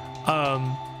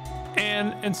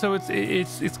 And so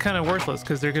it's kind of worthless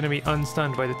because they're going to be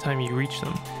unstunned by the time you reach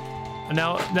them.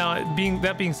 Now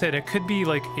that being said, it could be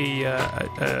like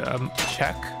a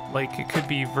check, like it could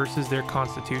be versus their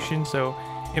constitution. So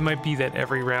it might be that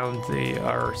every round they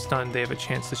are stunned, they have a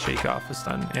chance to shake off a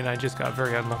stun, and I just got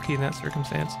very unlucky in that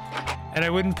circumstance. And I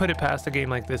wouldn't put it past a game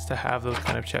like this to have those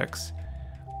kind of checks.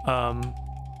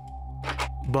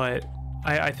 But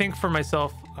I think for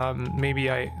myself, maybe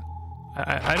I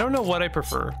don't know what I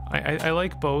prefer. I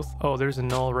like both. Oh, there's a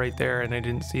null right there, and I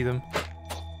didn't see them.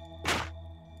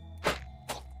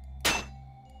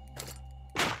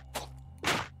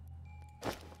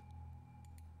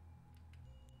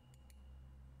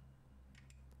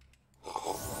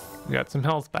 We got some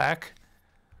health back.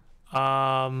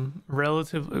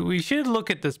 We should look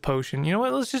at this potion. You know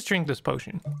what? Let's just drink this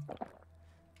potion.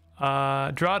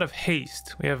 Draught of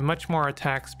haste. We have much more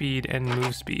attack speed and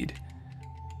move speed,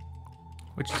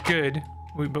 which is good.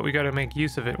 But we got to make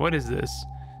use of it. What is this?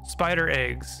 Spider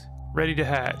eggs, ready to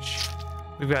hatch.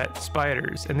 We've got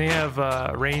spiders, and they have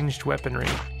ranged weaponry,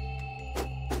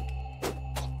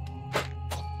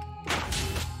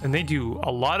 and they do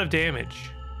a lot of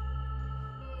damage.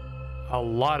 A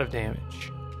lot of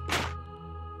damage.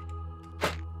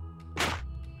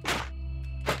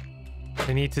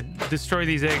 They need to destroy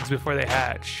these eggs before they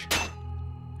hatch.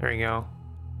 There we go.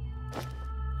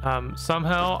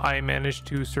 Somehow I managed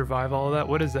to survive all of that.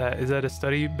 What is that? Is that a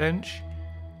study bench?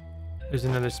 There's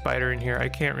another spider in here. I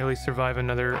can't really survive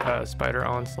another spider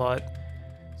onslaught,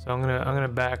 so I'm gonna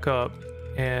back up.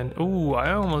 And ooh,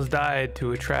 I almost died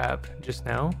to a trap just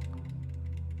now.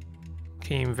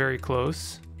 Came very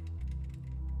close.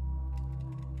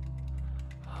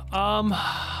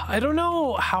 I don't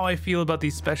know how I feel about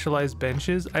these specialized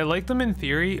benches. I like them in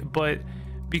theory, but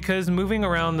because moving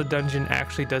around the dungeon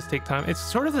actually does take time, it's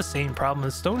sort of the same problem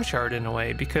as Stone Shard in a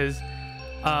way, because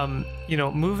you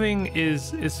know, moving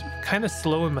is kind of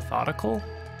slow and methodical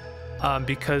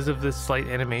because of the slight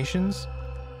animations.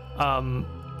 And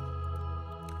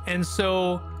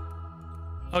so,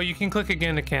 oh, you can click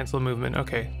again to cancel movement.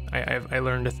 Okay, I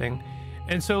learned a thing.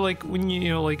 And so, like, when you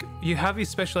know, like, you have these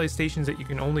specialized stations that you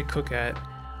can only cook at,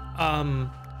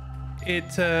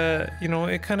 you know,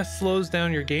 it kind of slows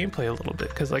down your gameplay a little bit,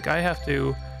 because, like, I have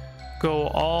to go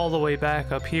all the way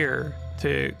back up here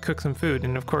to cook some food,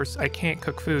 and of course I can't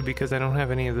cook food because I don't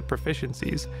have any of the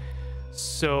proficiencies.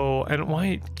 So, and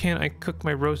why can't I cook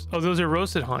my roast? Oh, those are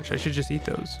roasted haunch. I should just eat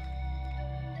those.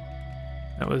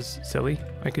 That was silly.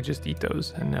 I could just eat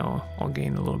those, and now I'll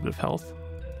gain a little bit of health.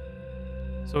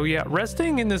 So yeah,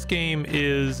 resting in this game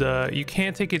is, you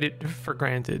can't take it for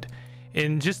granted.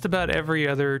 In just about every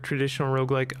other traditional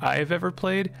roguelike I've ever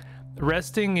played,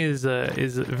 resting is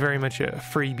very much a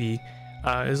freebie.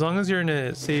 As long as you're in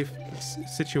a safe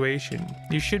situation,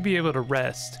 you should be able to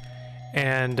rest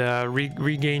and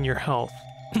regain your health.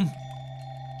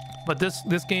 But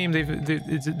this game,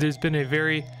 there's been a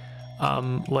very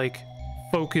like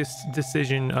focused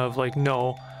decision of like,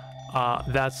 no,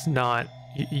 that's not,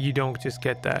 you don't just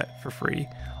get that for free.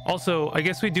 Also, I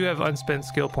guess we do have unspent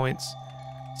skill points,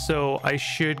 so I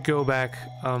should go back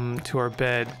to our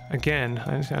bed again.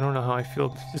 I don't know how I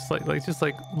feel, just like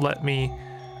let me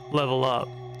level up.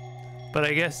 But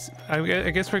I guess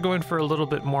we're going for a little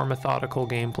bit more methodical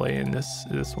gameplay in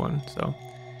this one, so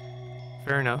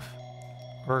fair enough.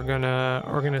 We're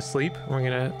gonna sleep. We're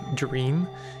gonna dream.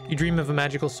 You dream of a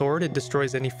magical sword. It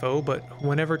destroys any foe, but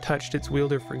whenever touched, its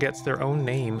wielder forgets their own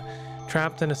name.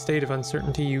 Trapped in a state of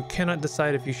uncertainty, you cannot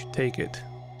decide if you should take it.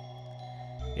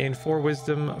 Gain 4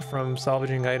 wisdom from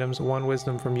salvaging items, 1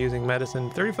 wisdom from using medicine,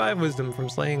 35 wisdom from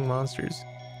slaying monsters.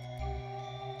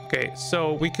 Okay,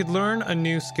 so we could learn a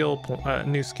new skill.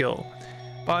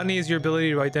 Botany is your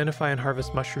ability to identify and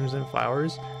harvest mushrooms and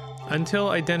flowers. Until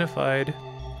identified,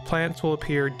 plants will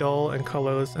appear dull and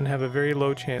colorless and have a very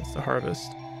low chance to harvest.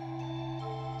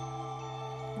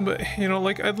 But, you know,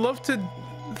 like, I'd love to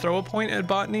throw a point at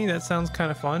botany. That sounds kind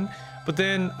of fun. But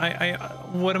then,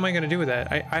 what am I going to do with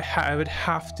that? I would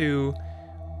have to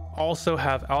also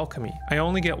have alchemy. I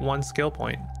only get 1 skill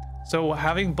point. So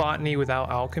having botany without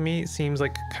alchemy seems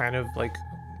like kind of like,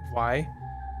 why?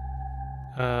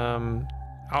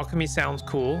 Alchemy sounds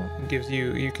cool. It gives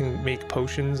you can make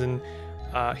potions and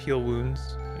heal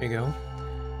wounds. There you go.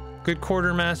 Good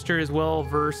quartermaster is well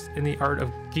versed in the art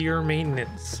of gear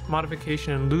maintenance,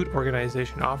 modification, and loot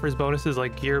organization. Offers bonuses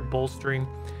like gear bolstering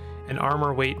and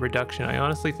armor weight reduction. I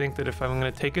honestly think that if I'm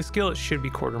going to take a skill, it should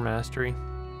be quartermastery.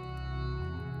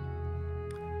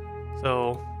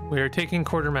 So we are taking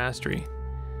quartermastery.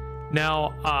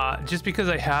 Now, just because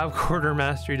I have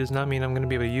quartermastery does not mean I'm going to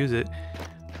be able to use it,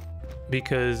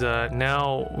 because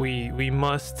now we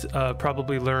must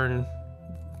probably learn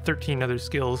 13 other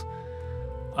skills.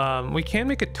 We can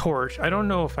make a torch. I don't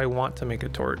know if I want to make a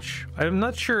torch. I'm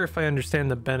not sure if I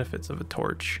understand the benefits of a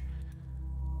torch.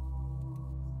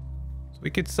 So we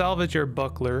could salvage our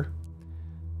buckler.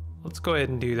 Let's go ahead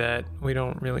and do that. We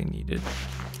don't really need it.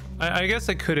 I guess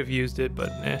I could have used it, but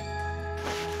eh.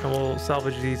 And we'll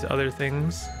salvage these other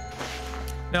things.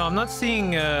 Now, I'm not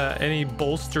seeing any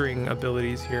bolstering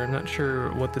abilities here. I'm not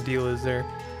sure what the deal is there.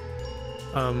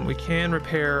 We can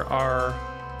repair our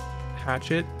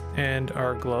hatchet and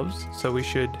our gloves, so we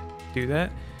should do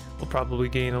that. We'll probably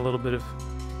gain a little bit of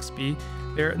XP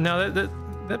there. Now,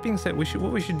 that being said,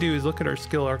 what we should do is look at our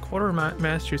skill, our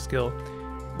quartermaster skill.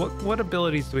 What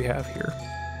abilities do we have here?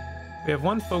 We have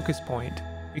 1 focus point.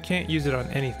 We can't use it on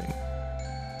anything.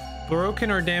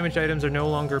 Broken or damaged items are no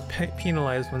longer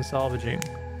penalized when salvaging,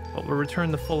 but will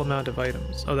return the full amount of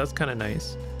items. Oh, that's kind of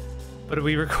nice. But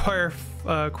we require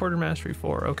quartermastery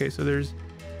 4. Okay, so there's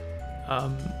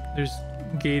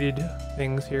gated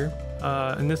things here,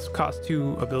 and this costs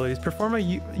 2 abilities. Perform a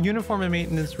uniform and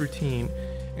maintenance routine,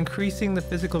 increasing the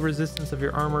physical resistance of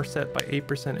your armor set by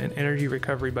 8% and energy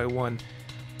recovery by 1.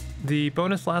 The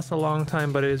bonus lasts a long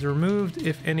time, but it is removed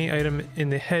if any item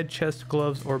in the head, chest,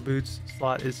 gloves, or boots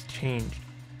slot is changed.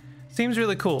 Seems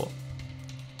really cool.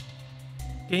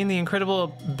 Gain the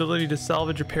incredible ability to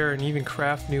salvage, repair, and even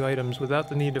craft new items without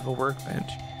the need of a workbench.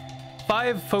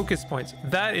 5 focus points.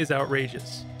 That is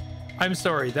outrageous. I'm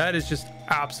sorry, that is just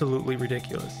absolutely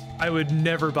ridiculous. I would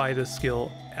never buy this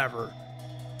skill, ever.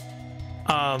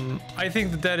 I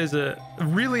think that is a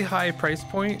really high price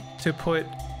point to put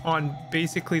on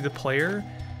basically the player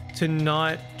to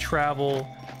not travel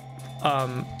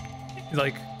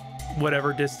like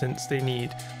whatever distance they need.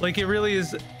 Like, it really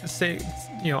is, say,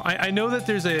 you know, I know that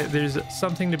there's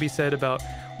something to be said about,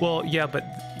 well, yeah, but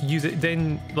use it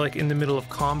then, like, in the middle of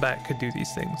combat could do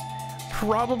these things.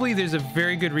 Probably there's a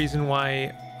very good reason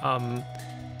why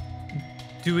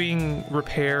doing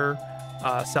repair,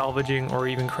 salvaging, or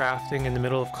even crafting in the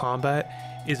middle of combat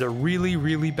is a really,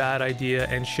 really bad idea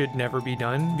and should never be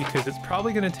done, because it's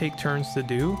probably going to take turns to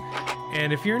do.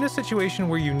 And if you're in a situation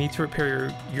where you need to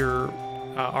repair your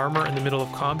armor in the middle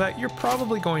of combat, you're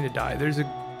probably going to die. There's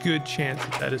a good chance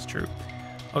that is true.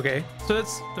 Okay, so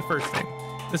that's the first thing.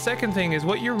 The second thing is,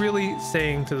 what you're really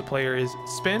saying to the player is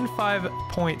spend 5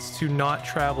 points to not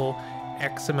travel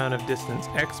X amount of distance,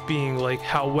 X being like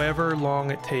however long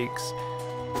it takes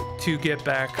to get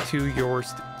back to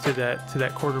yours, to that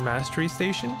quartermastery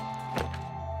station.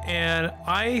 And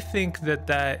I think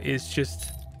that is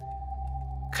just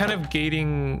kind of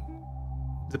gating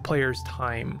the player's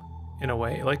time in a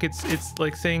way. Like, it's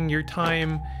like saying your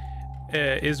time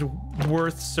is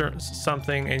worth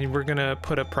something, and we're gonna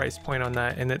put a price point on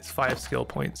that, and it's 5 skill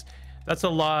points. That's a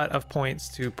lot of points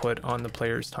to put on the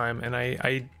player's time, and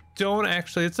I don't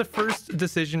actually, it's the first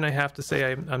decision I have to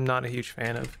say I'm not a huge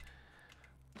fan of.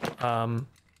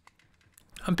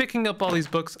 I'm picking up all these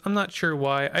books. I'm not sure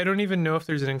why. I don't even know if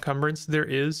there's an encumbrance. There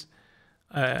is.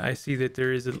 I see that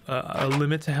there is a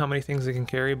limit to how many things I can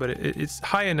carry, but it's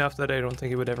high enough that I don't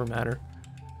think it would ever matter.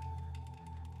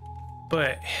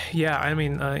 But yeah, I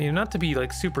mean, you know, not to be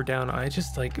like super down, I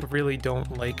just like really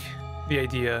don't like the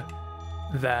idea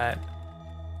that,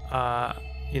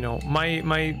 you know,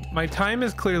 my time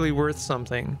is clearly worth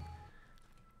something,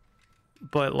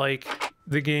 but like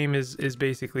the game is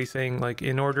basically saying like,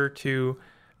 in order to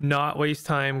not waste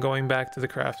time going back to the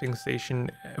crafting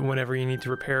station whenever you need to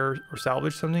repair or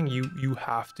salvage something, you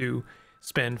have to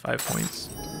spend 5 points.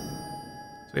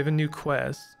 So we have a new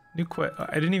quest.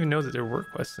 I didn't even know that there were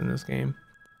quests in this game.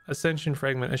 Ascension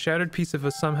fragment, a shattered piece of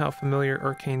a somehow familiar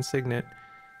arcane signet.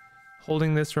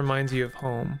 Holding this reminds you of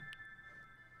home.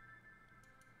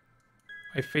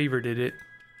 I favorited it.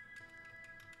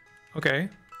 Okay.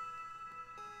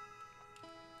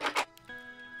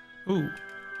 Ooh.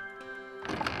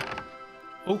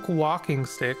 Oak walking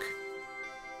stick.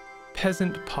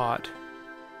 Peasant pot.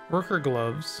 Worker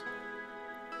gloves.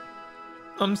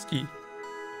 Umski.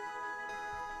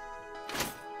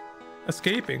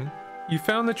 Escaping. You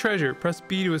found the treasure. Press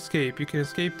B to escape. You can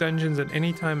escape dungeons at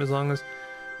any time as long as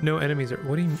no enemies are...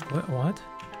 What do you... What?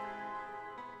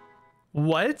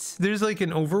 What? There's like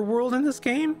an overworld in this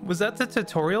game? Was that the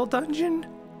tutorial dungeon?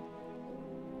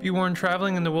 Be warned,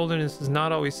 traveling in the wilderness is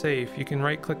not always safe. You can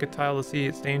right-click a tile to see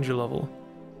its danger level.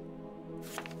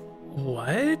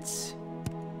 What?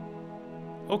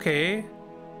 Okay.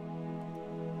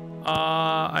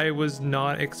 I was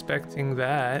not expecting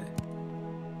that.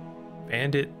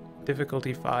 Bandit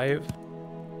difficulty 5.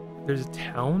 There's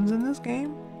towns in this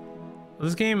game? Well,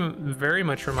 this game very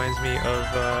much reminds me of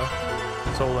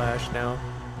Soul Ash now.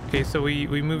 Okay, so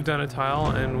we moved on a tile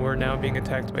and we're now being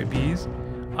attacked by bees.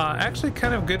 Actually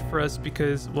kind of good for us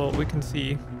because, well, we can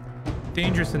see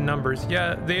dangerous in numbers.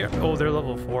 Yeah, they're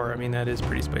level 4. I mean, that is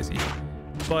pretty spicy.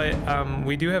 But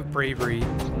we do have bravery.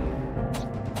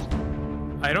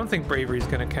 I don't think bravery is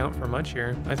going to count for much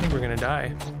here. I think we're going to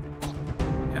die.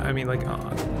 Yeah, I mean, like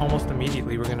almost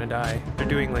immediately we're going to die. They're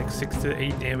doing like 6 to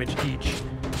 8 damage each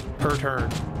per turn.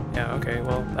 Yeah, okay,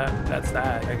 well, that's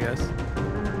that, I guess.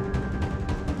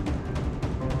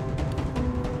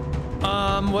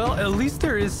 Well, at least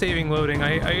there is saving loading.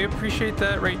 I appreciate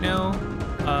that right now.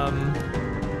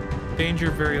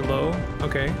 Danger very low.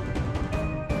 Okay.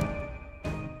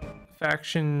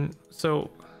 Faction, so...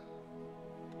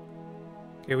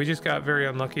 Okay, we just got very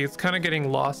unlucky. It's kind of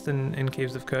getting lost in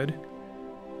Caves of Cud.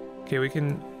 Okay, we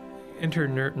can enter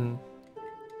Nurten.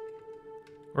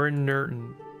 We're in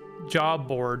Nurten. Job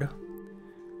board.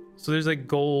 So there's like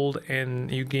gold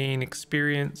and you gain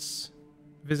experience.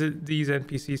 Visit these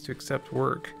NPCs to accept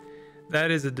work. That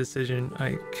is a decision.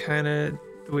 I kind of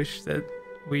wish that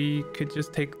we could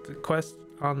just take the quest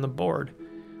on the board.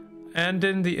 And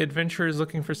then the adventurer is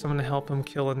looking for someone to help him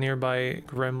kill a nearby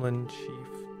gremlin chief.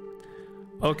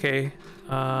 Okay,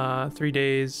 3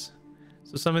 days.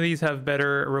 So some of these have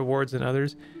better rewards than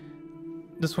others.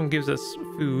 This one gives us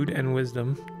food and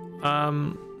wisdom.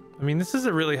 I mean, this is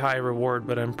a really high reward,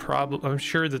 but I'm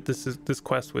sure that this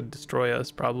quest would destroy us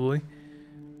probably.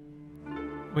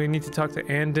 We need to talk to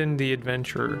Andon the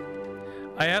adventurer.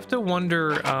 I have to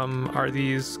wonder, are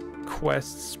these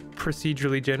quests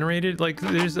procedurally generated? Like,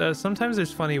 there's sometimes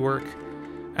there's funny work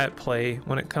at play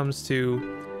when it comes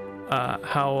to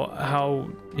how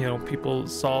you know, people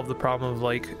solve the problem of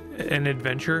like an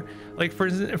adventure. Like for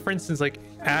instance, like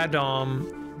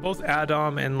both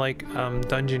Adam and like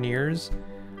Dungeoneers.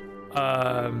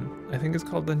 I think it's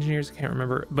called Dungeoneers. I can't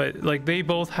remember, but like they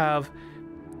both have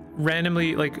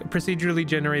randomly, like procedurally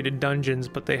generated dungeons,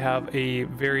 but they have a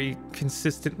very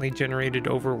consistently generated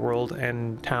overworld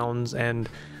and towns and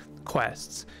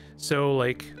quests. So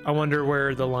like, I wonder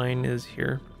where the line is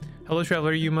here. Hello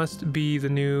traveler, you must be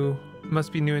new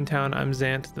in town. I'm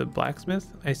Zant the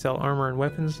blacksmith. I sell armor and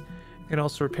weapons. I can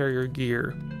also repair your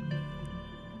gear.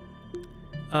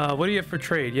 What do you have for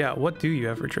trade? Yeah, what do you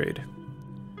have for trade?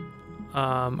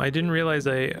 I didn't realize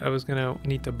I was gonna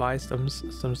need to buy some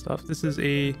stuff. This is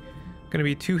gonna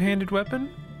be a two-handed weapon.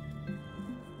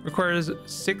 Requires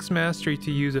 6 mastery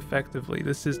to use effectively.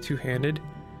 This is two-handed.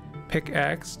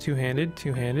 Pickaxe, two-handed.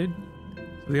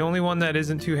 The only one that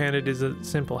isn't two-handed is a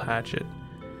simple hatchet.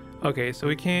 Okay, so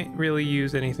we can't really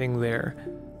use anything there.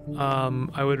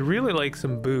 I would really like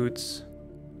some boots.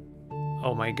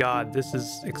 Oh my god, this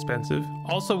is expensive.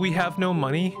 Also, we have no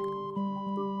money.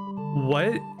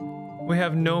 What? We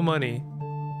have no money.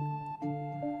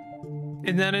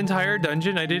 In that entire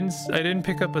dungeon, I didn't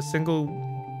pick up a single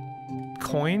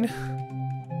coin.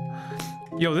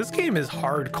 Yo, this game is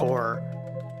hardcore.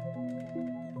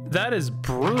 That is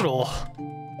brutal.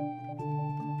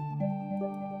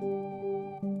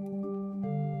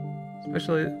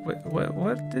 Especially,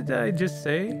 what did I just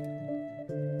say?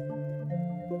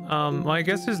 Well, I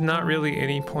guess there's not really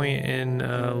any point in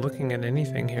looking at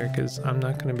anything here because I'm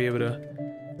not going to be able to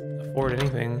afford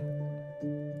anything.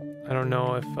 I don't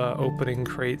know if opening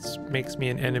crates makes me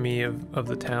an enemy of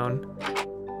the town.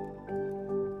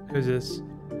 Who's this?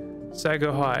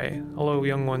 Sago High. Hello,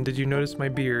 young one. Did you notice my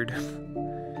beard?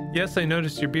 Yes, I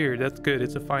noticed your beard. That's good.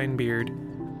 It's a fine beard.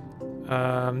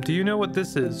 Do you know what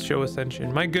this is? Show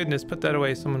Ascension. My goodness, put that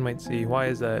away. Someone might see. Why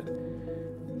is that?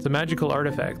 It's a magical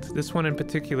artifact. This one in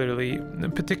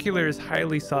particular is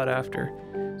highly sought after.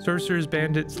 Sorcerers,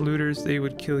 bandits, looters, they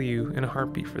would kill you in a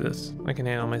heartbeat for this. I can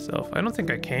handle myself. I don't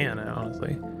think I can,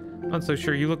 honestly. I'm not so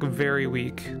sure. You look very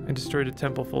weak. I destroyed a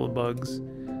temple full of bugs.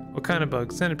 What kind of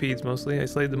bugs? Centipedes, mostly. I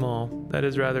slayed them all. That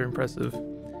is rather impressive.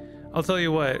 I'll tell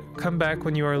you what. Come back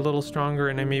when you are a little stronger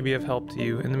and I may be of help to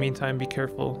you. In the meantime, be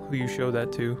careful who you show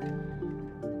that to.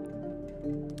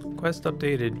 Quest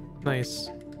updated. Nice.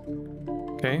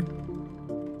 Okay.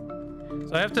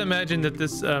 So I have to imagine that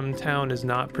this town is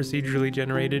not procedurally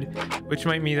generated, which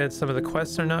might mean that some of the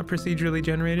quests are not procedurally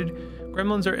generated.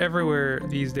 Gremlins are everywhere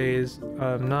these days.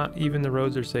 Not even the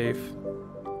roads are safe.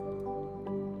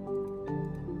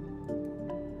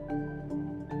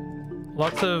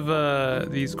 Lots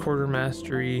of these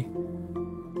quartermastery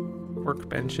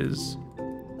workbenches.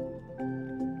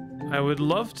 I would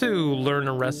love to learn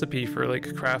a recipe for like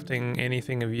crafting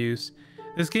anything of use.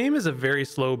 This game is a very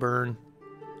slow burn.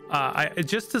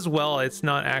 Just as well, it's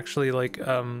not actually like,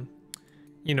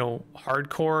 you know,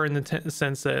 hardcore in the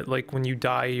sense that like when you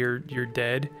die, you're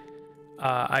dead.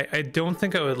 I don't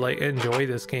think I would like enjoy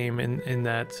this game in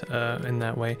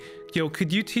that way. Yo,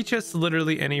 could you teach us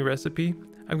literally any recipe?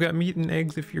 I've got meat and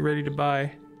eggs if you're ready to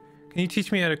buy. Can you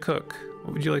teach me how to cook?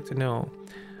 What would you like to know?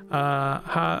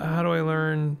 How do I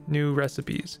learn new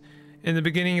recipes? In the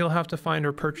beginning, you'll have to find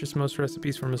or purchase most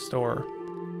recipes from a store.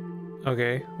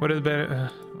 Okay, what are the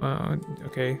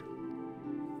okay.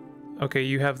 Okay,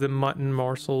 you have the mutton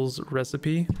morsels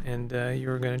recipe, and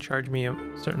you're going to charge me a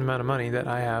certain amount of money that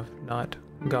I have not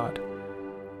got.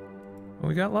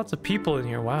 We got lots of people in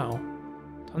here. Wow,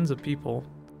 tons of people.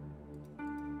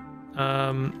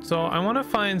 So I want to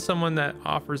find someone that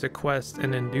offers a quest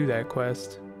and then do that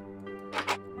quest.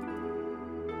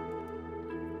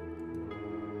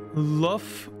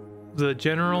 Luff, the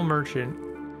general merchant.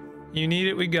 You need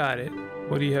it, we got it.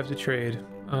 What do you have to trade?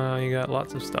 You got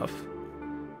lots of stuff.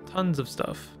 Tons of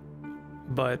stuff.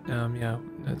 But, yeah,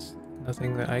 that's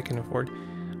nothing that I can afford.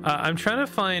 I'm trying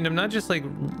to find, I'm not just like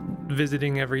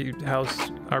visiting every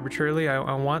house arbitrarily.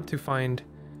 I want to find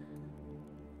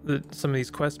some of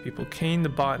these quest people. Kane the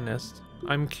botanist.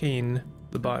 I'm Kane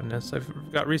the botanist. I've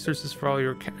got resources for all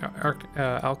your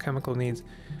alchemical needs.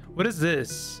 What is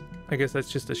this? I guess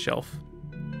that's just a shelf.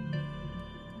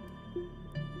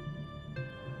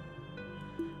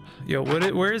 Yo,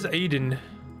 where is Aiden?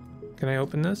 Can I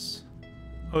open this?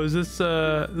 Oh, is this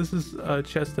is a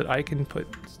chest that I can put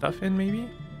stuff in, maybe?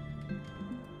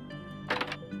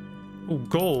 Oh,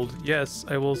 gold. Yes,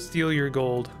 I will steal your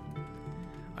gold.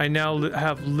 I now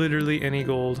have literally any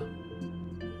gold.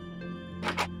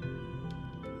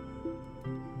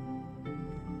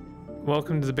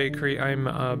 Welcome to the bakery. I'm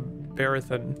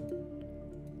Barathan.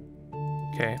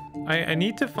 Okay, I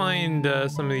need to find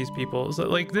some of these people. So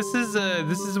like this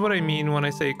is what I mean when I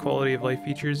say quality of life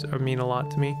features mean a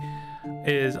lot to me.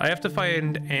 Is I have to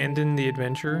find Andon the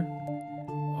adventurer.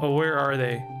 Oh, where are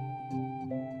they?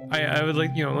 I would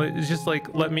like, you know, it's just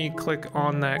like let me click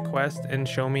on that quest and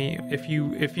show me. If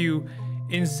you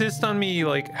insist on me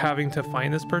like having to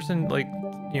find this person, like,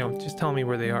 you know, just tell me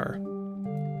where they are.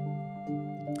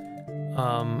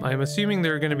 I'm assuming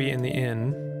they're gonna be in the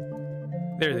inn.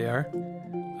 There they are.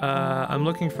 I'm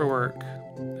looking for work.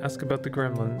 Ask about the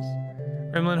gremlins.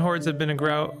 Gremlin hordes have been a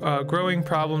growing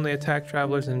problem. They attack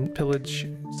travelers and pillage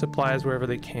supplies wherever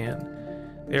they can.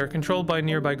 They are controlled by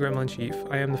nearby gremlin chief.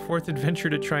 I am the fourth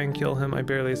adventurer to try and kill him. I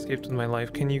barely escaped with my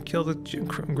life. Can you kill the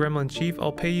gremlin chief?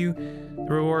 I'll pay you the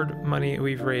reward money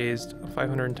we've raised,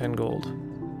 510 gold.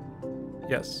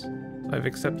 Yes, I've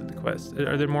accepted the quest.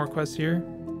 Are there more quests here?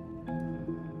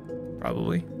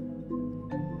 Probably.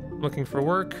 Looking for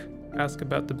work. Ask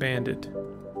about the bandit.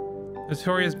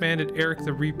 Notorious bandit Eric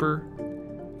the Reaper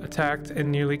attacked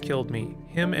and nearly killed me.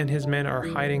 Him and his men are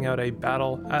hiding out at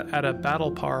a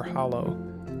battle par hollow.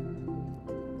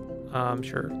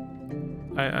 Sure.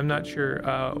 I'm not sure.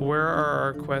 Where are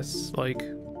our quests like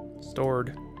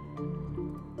stored?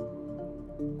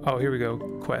 Oh, here we go.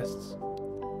 Quests.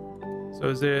 So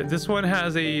is there, this one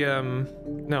has a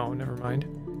no, never mind.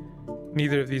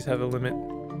 Neither of these have a limit.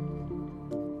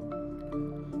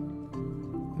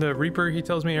 The Reaper, he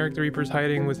tells me Eric the Reaper's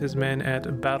hiding with his men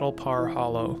at Battle Par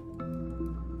Hollow.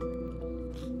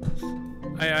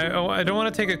 I don't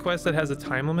want to take a quest that has a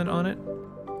time limit on it.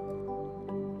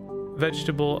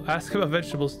 Vegetable, ask about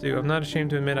vegetable stew. I'm not ashamed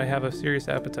to admit I have a serious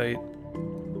appetite.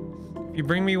 If you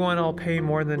bring me one, I'll pay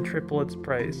more than triple its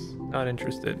price. Not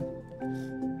interested.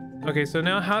 Okay, so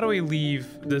now how do we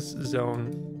leave this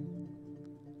zone?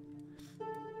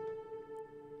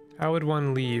 How would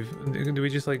one leave? Do we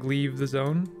just like leave the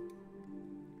zone?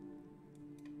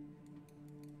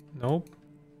 Nope.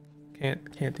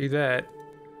 Can't do that.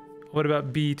 What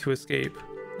about B to escape?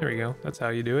 There we go. That's how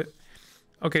you do it.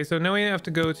 Okay, so now we have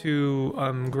to go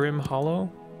to Grim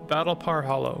Hollow. Battle Par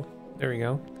Hollow. There we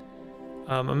go.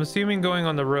 I'm assuming going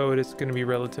on the road is going to be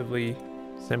relatively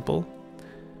simple.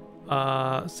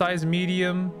 Size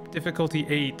medium, difficulty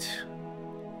 8.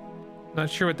 Not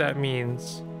sure what that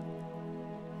means.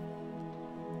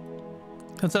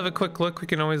 Let's have a quick look. We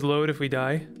can always load if we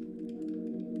die.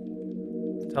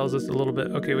 Tells us a little bit.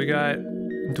 Okay, we got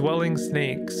dwelling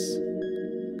snakes.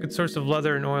 Good source of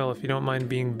leather and oil if you don't mind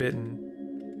being bitten.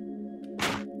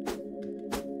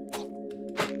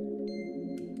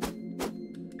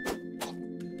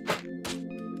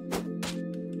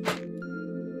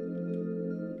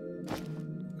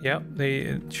 Yep,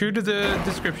 they true to the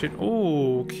description.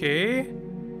 Okay.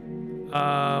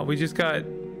 We just got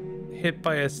hit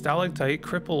by a stalactite,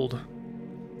 crippled.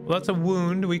 Well, that's a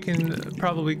wound. We can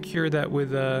probably cure that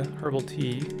with herbal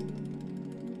tea.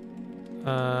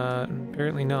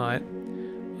 Apparently not.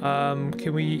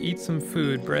 Can we eat some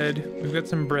food? Bread. We've got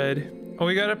some bread. Oh,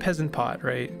 we got a peasant pot,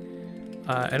 right?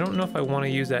 I don't know if I want to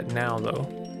use that now, though.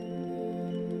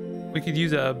 We could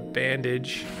use a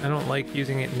bandage. I don't like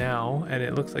using it now, and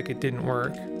it looks like it didn't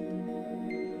work.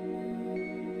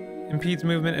 Impedes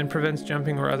movement and prevents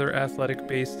jumping or other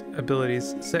athletic-based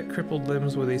abilities. Set crippled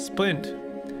limbs with a splint.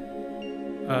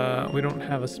 We don't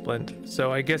have a splint,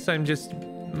 so I guess I'm just...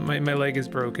 My leg is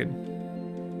broken.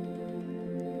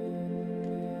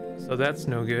 So that's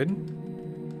no good.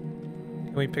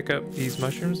 Can we pick up these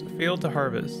mushrooms? Failed to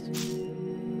harvest.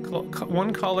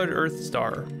 One collared earth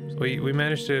star. So we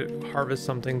managed to harvest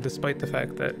something despite the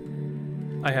fact that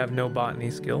I have no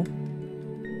botany skill.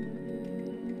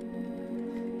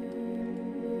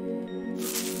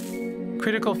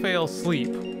 Critical fail,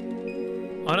 sleep.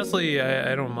 Honestly,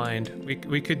 I don't mind.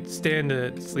 We could stand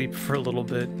to sleep for a little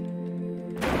bit.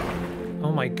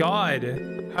 Oh my god.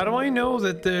 How do I know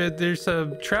that there's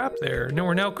a trap there? No,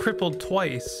 we're now crippled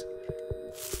twice.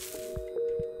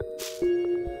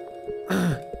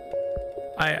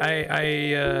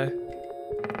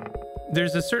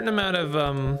 There's a certain amount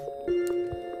of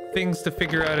things to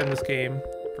figure out in this game,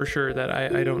 for sure, that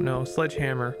I don't know.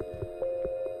 Sledgehammer.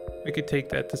 We could take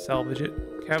that to salvage it.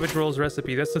 Cabbage rolls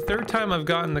recipe. That's the third time I've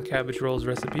gotten the cabbage rolls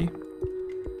recipe.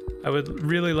 I would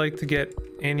really like to get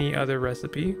any other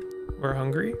recipe. We're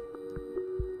hungry.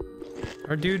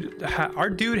 Our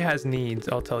dude has needs,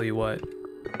 I'll tell you what.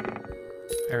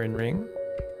 Iron ring.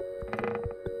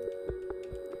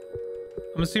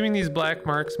 I'm assuming these black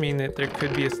marks mean that there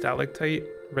could be a stalactite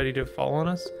ready to fall on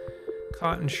us.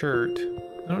 Cotton shirt.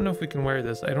 I don't know if we can wear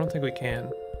this. I don't think we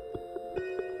can.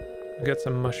 We got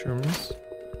some mushrooms.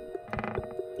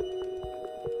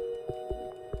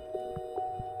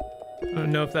 I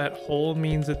don't know if that hole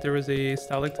means that there was a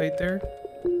stalactite there.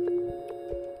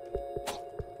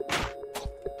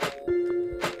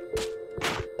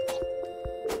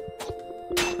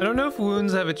 I don't know if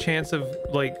wounds have a chance of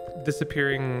like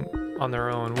disappearing on their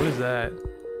own. What is that?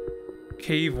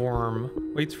 Cave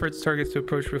worm. Waits for its targets to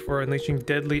approach before unleashing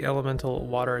deadly elemental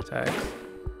water attacks.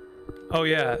 Oh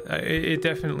yeah, it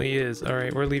definitely is. All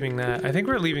right, we're leaving that. I think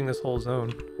we're leaving this whole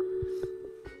zone.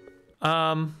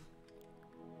 Okay,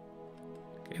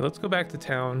 let's go back to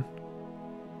town.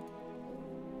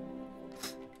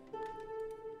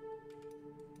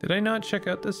 Did I not check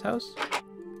out this house?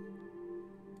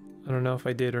 I don't know if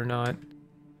I did or not.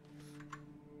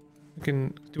 We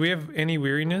can... Do we have any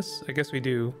weariness? I guess we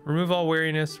do. Remove all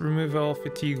weariness. Remove all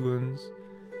fatigue wounds.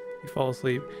 You fall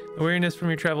asleep. The weariness from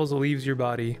your travels leaves your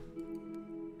body.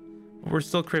 We're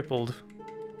still crippled.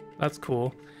 That's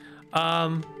cool.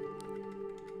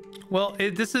 Well,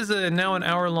 this is now an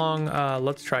hour-long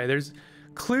Let's Try. There's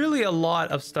clearly a lot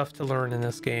of stuff to learn in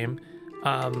this game.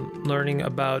 Learning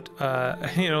about,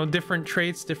 different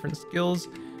traits, different skills,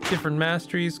 different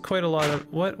masteries. Quite a lot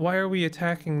of... What? Why are we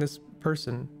attacking this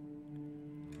person?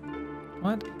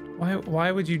 What?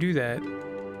 Why would you do that?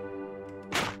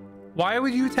 Why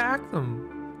would you attack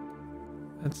them?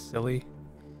 That's silly.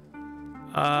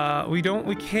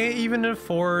 We can't even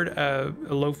afford a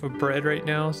loaf of bread right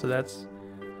now, so that's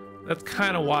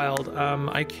kind of wild.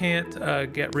 I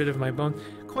can't get rid of my bones.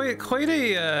 Quite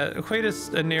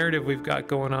a narrative we've got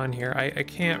going on here. I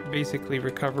can't basically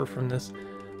recover from this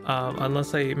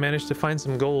unless I manage to find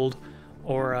some gold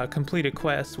or complete a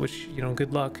quest, which, you know,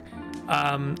 good luck.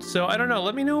 So I don't know.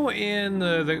 Let me know in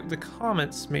the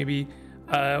comments maybe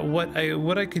what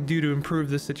I could do to improve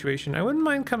this situation. I wouldn't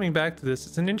mind coming back to this.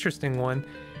 It's an interesting one.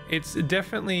 It's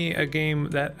definitely a game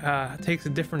that takes a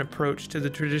different approach to the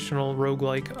traditional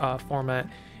roguelike format,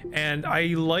 and I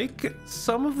like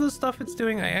some of the stuff it's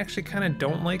doing. I actually kind of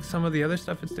don't like some of the other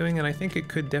stuff it's doing, and I think it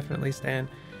could definitely stand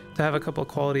to have a couple of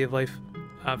quality of life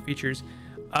features.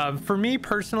 For me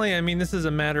personally, I mean, this is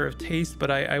a matter of taste, but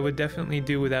I would definitely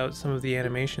do without some of the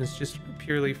animations, just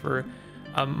purely for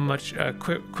much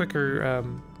quicker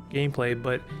gameplay.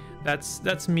 But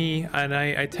that's me, and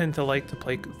I tend to like to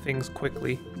play things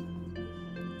quickly,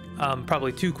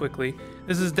 probably too quickly.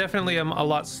 This is definitely a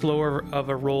lot slower of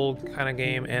a roll kind of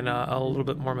game, and a little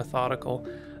bit more methodical.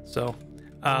 So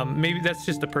maybe that's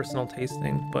just a personal taste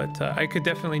thing, but I could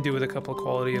definitely do with a couple of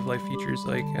quality of life features,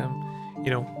 like you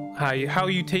know, how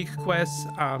you take quests,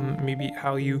 maybe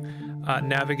how you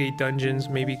navigate dungeons.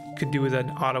 Maybe could do with an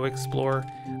auto explore,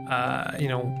 you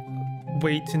know,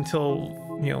 wait until,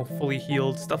 you know, fully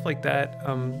healed, stuff like that.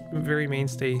 Very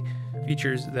mainstay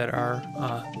features that are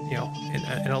you know,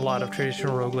 in a lot of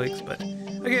traditional roguelikes, but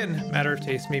again, matter of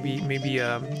taste. Maybe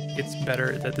it's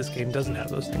better that this game doesn't have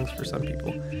those things for some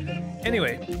people.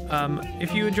 Anyway,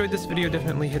 if you enjoyed this video,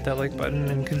 definitely hit that like button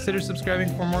and consider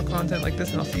subscribing for more content like this,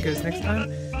 and I'll see you guys next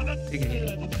time. Take it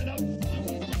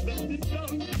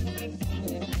easy.